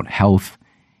passionate about health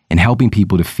and helping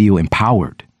people to feel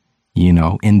empowered, you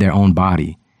know, in their own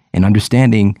body and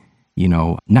understanding, you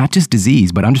know, not just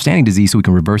disease, but understanding disease so we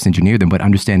can reverse engineer them, but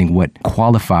understanding what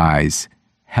qualifies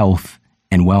health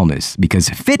and wellness, because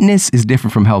fitness is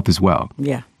different from health as well.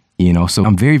 Yeah. You know, so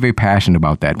I'm very, very passionate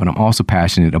about that, but I'm also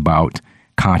passionate about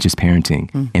conscious parenting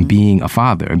and being a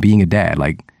father and being a dad.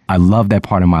 Like, I love that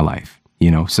part of my life, you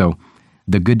know. So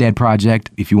the Good Dad Project,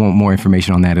 if you want more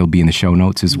information on that, it'll be in the show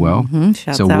notes as well.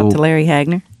 Shouts out to Larry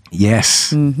Hagner.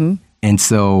 Yes. And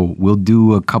so we'll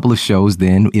do a couple of shows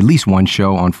then, at least one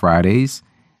show on Fridays.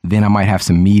 Then I might have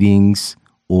some meetings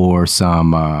or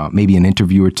some, maybe an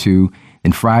interview or two.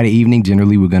 And Friday evening,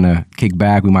 generally, we're going to kick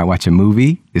back. We might watch a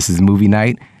movie. This is movie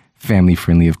night. Family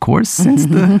friendly, of course, since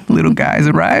the little guys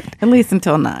arrived. At least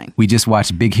until 9. We just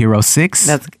watched Big Hero 6.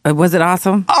 Was it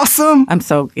awesome? Awesome. I'm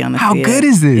so gonna How see good it.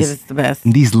 is this? It is the best.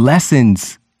 And these life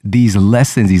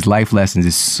lessons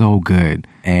is so good.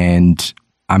 And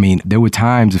I mean, there were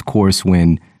times, of course,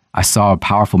 when I saw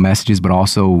powerful messages, but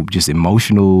also just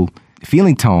emotional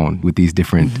feeling tone with these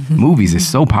different movies is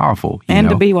so powerful. You and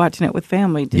know? to be watching it with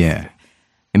family. Yeah.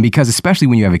 And because especially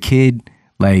when you have a kid,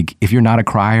 like if you're not a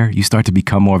crier, you start to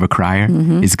become more of a crier.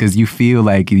 It's because you feel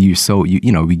like you're so,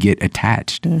 you know, we get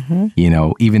attached, you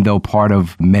know, even though part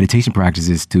of meditation practice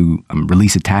is to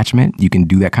release attachment. You can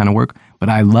do that kind of work. But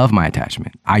I love my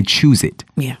attachment. I choose it.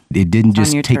 Yeah. It didn't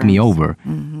just take me over.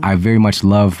 I very much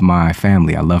love my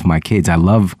family. I love my kids. I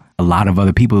love a lot of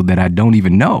other people that I don't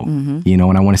even know, you know,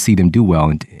 and I want to see them do well.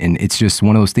 And it's just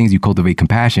one of those things, you cultivate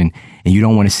compassion and you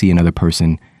don't want to see another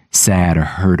person sad or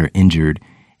hurt or injured.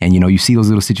 And, you know, you see those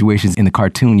little situations in the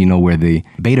cartoon, you know, where the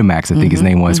Betamax, I think his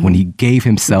name was, when he gave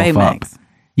himself up.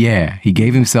 Yeah, he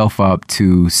gave himself up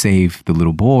to save the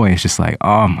little boy. It's just like,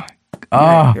 oh my,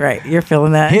 right. You're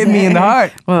feeling that. Hit me in the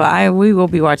heart. Well, we will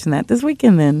be watching that this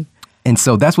weekend then. And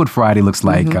so that's what Friday looks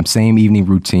like. Same evening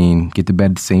routine, get to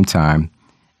bed at the same time.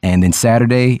 And then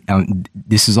Saturday,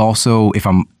 this is also if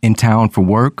I'm in town for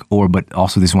work, but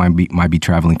also this one might be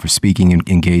traveling for speaking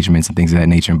engagements and things of that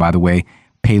nature. And by the way,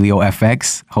 Paleo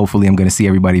FX, hopefully I'm going to see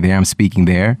everybody there. I'm speaking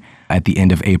there at the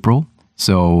end of April.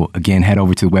 So again, head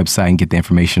over to the website and get the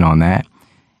information on that.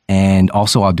 And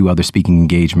also I'll do other speaking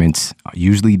engagements.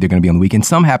 Usually they're going to be on the weekend.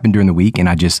 Some happen during the week and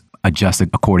I just adjust it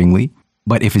accordingly.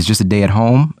 But if it's just a day at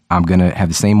home, I'm going to have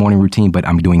the same morning routine, but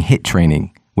I'm doing HIIT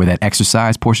training where that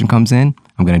exercise portion comes in.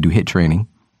 I'm going to do HIIT training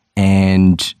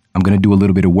and I'm going to do a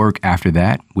little bit of work after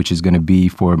that, which is going to be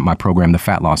for my program, the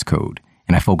Fat Loss Code.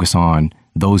 And I focus on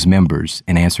those members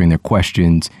and answering their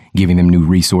questions, giving them new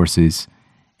resources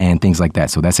and things like that.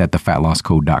 So that's at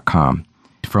thefatlosscode.com.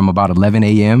 From about 11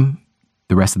 a.m.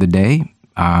 the rest of the day,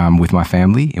 I'm with my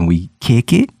family and we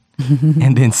kick it.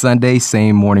 And then Sunday,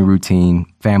 same morning routine,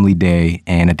 family day.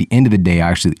 And at the end of the day,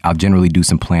 I'll generally do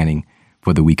some planning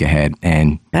for the week ahead.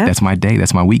 And that's my day.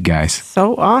 That's my week, guys.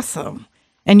 So awesome.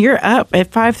 And you're up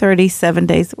at 5:30, 7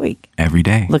 days a week. Every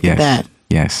day. Look at that.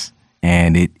 Yes.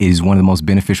 And it is one of the most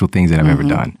beneficial things that I've ever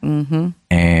done.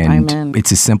 And Amen.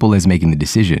 It's as simple as making the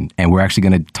decision. And we're actually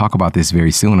going to talk about this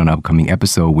very soon on an upcoming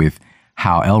episode with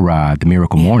Hal Elrod, the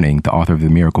Miracle Morning, the author of the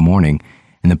Miracle Morning,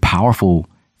 and the powerful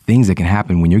things that can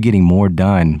happen when you're getting more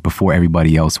done before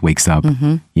everybody else wakes up.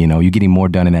 You know, you're getting more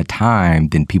done in that time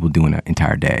than people do in an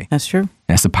entire day. That's true. And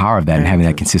that's the power of that and having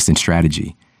that consistent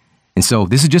strategy. And so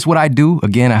this is just what I do.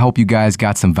 Again, I hope you guys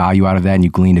got some value out of that and you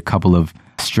gleaned a couple of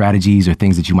strategies or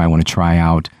things that you might want to try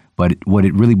out. But what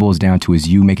it really boils down to is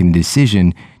you making a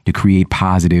decision to create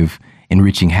positive,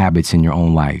 enriching habits in your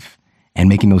own life and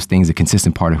making those things a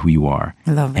consistent part of who you are.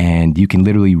 I love it. And you can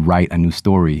literally write a new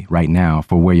story right now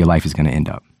for where your life is going to end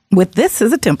up. With this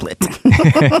as a template.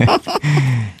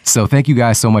 So thank you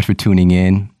guys so much for tuning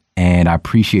in. And I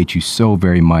appreciate you so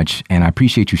very much. And I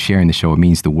appreciate you sharing the show. It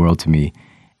means the world to me.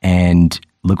 And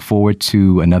look forward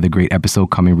to another great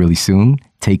episode coming really soon.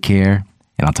 Take care,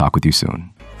 and I'll talk with you soon.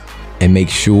 And make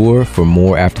sure for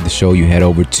more after the show, you head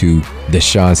over to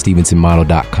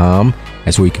theshawnstevensonmodel.com.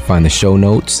 That's where you can find the show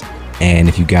notes. And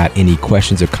if you got any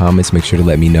questions or comments, make sure to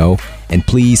let me know. And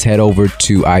please head over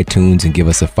to iTunes and give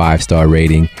us a 5-star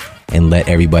rating and let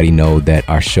everybody know that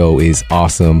our show is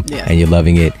awesome and you're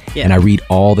loving it. And I read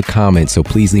all the comments, so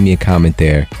please leave me a comment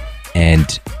there. And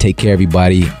take care,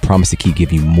 everybody. Promise to keep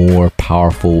giving you more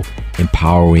powerful,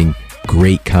 empowering,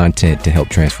 great content to help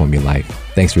transform your life.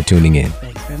 Thanks for tuning in.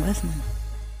 Thanks for listening.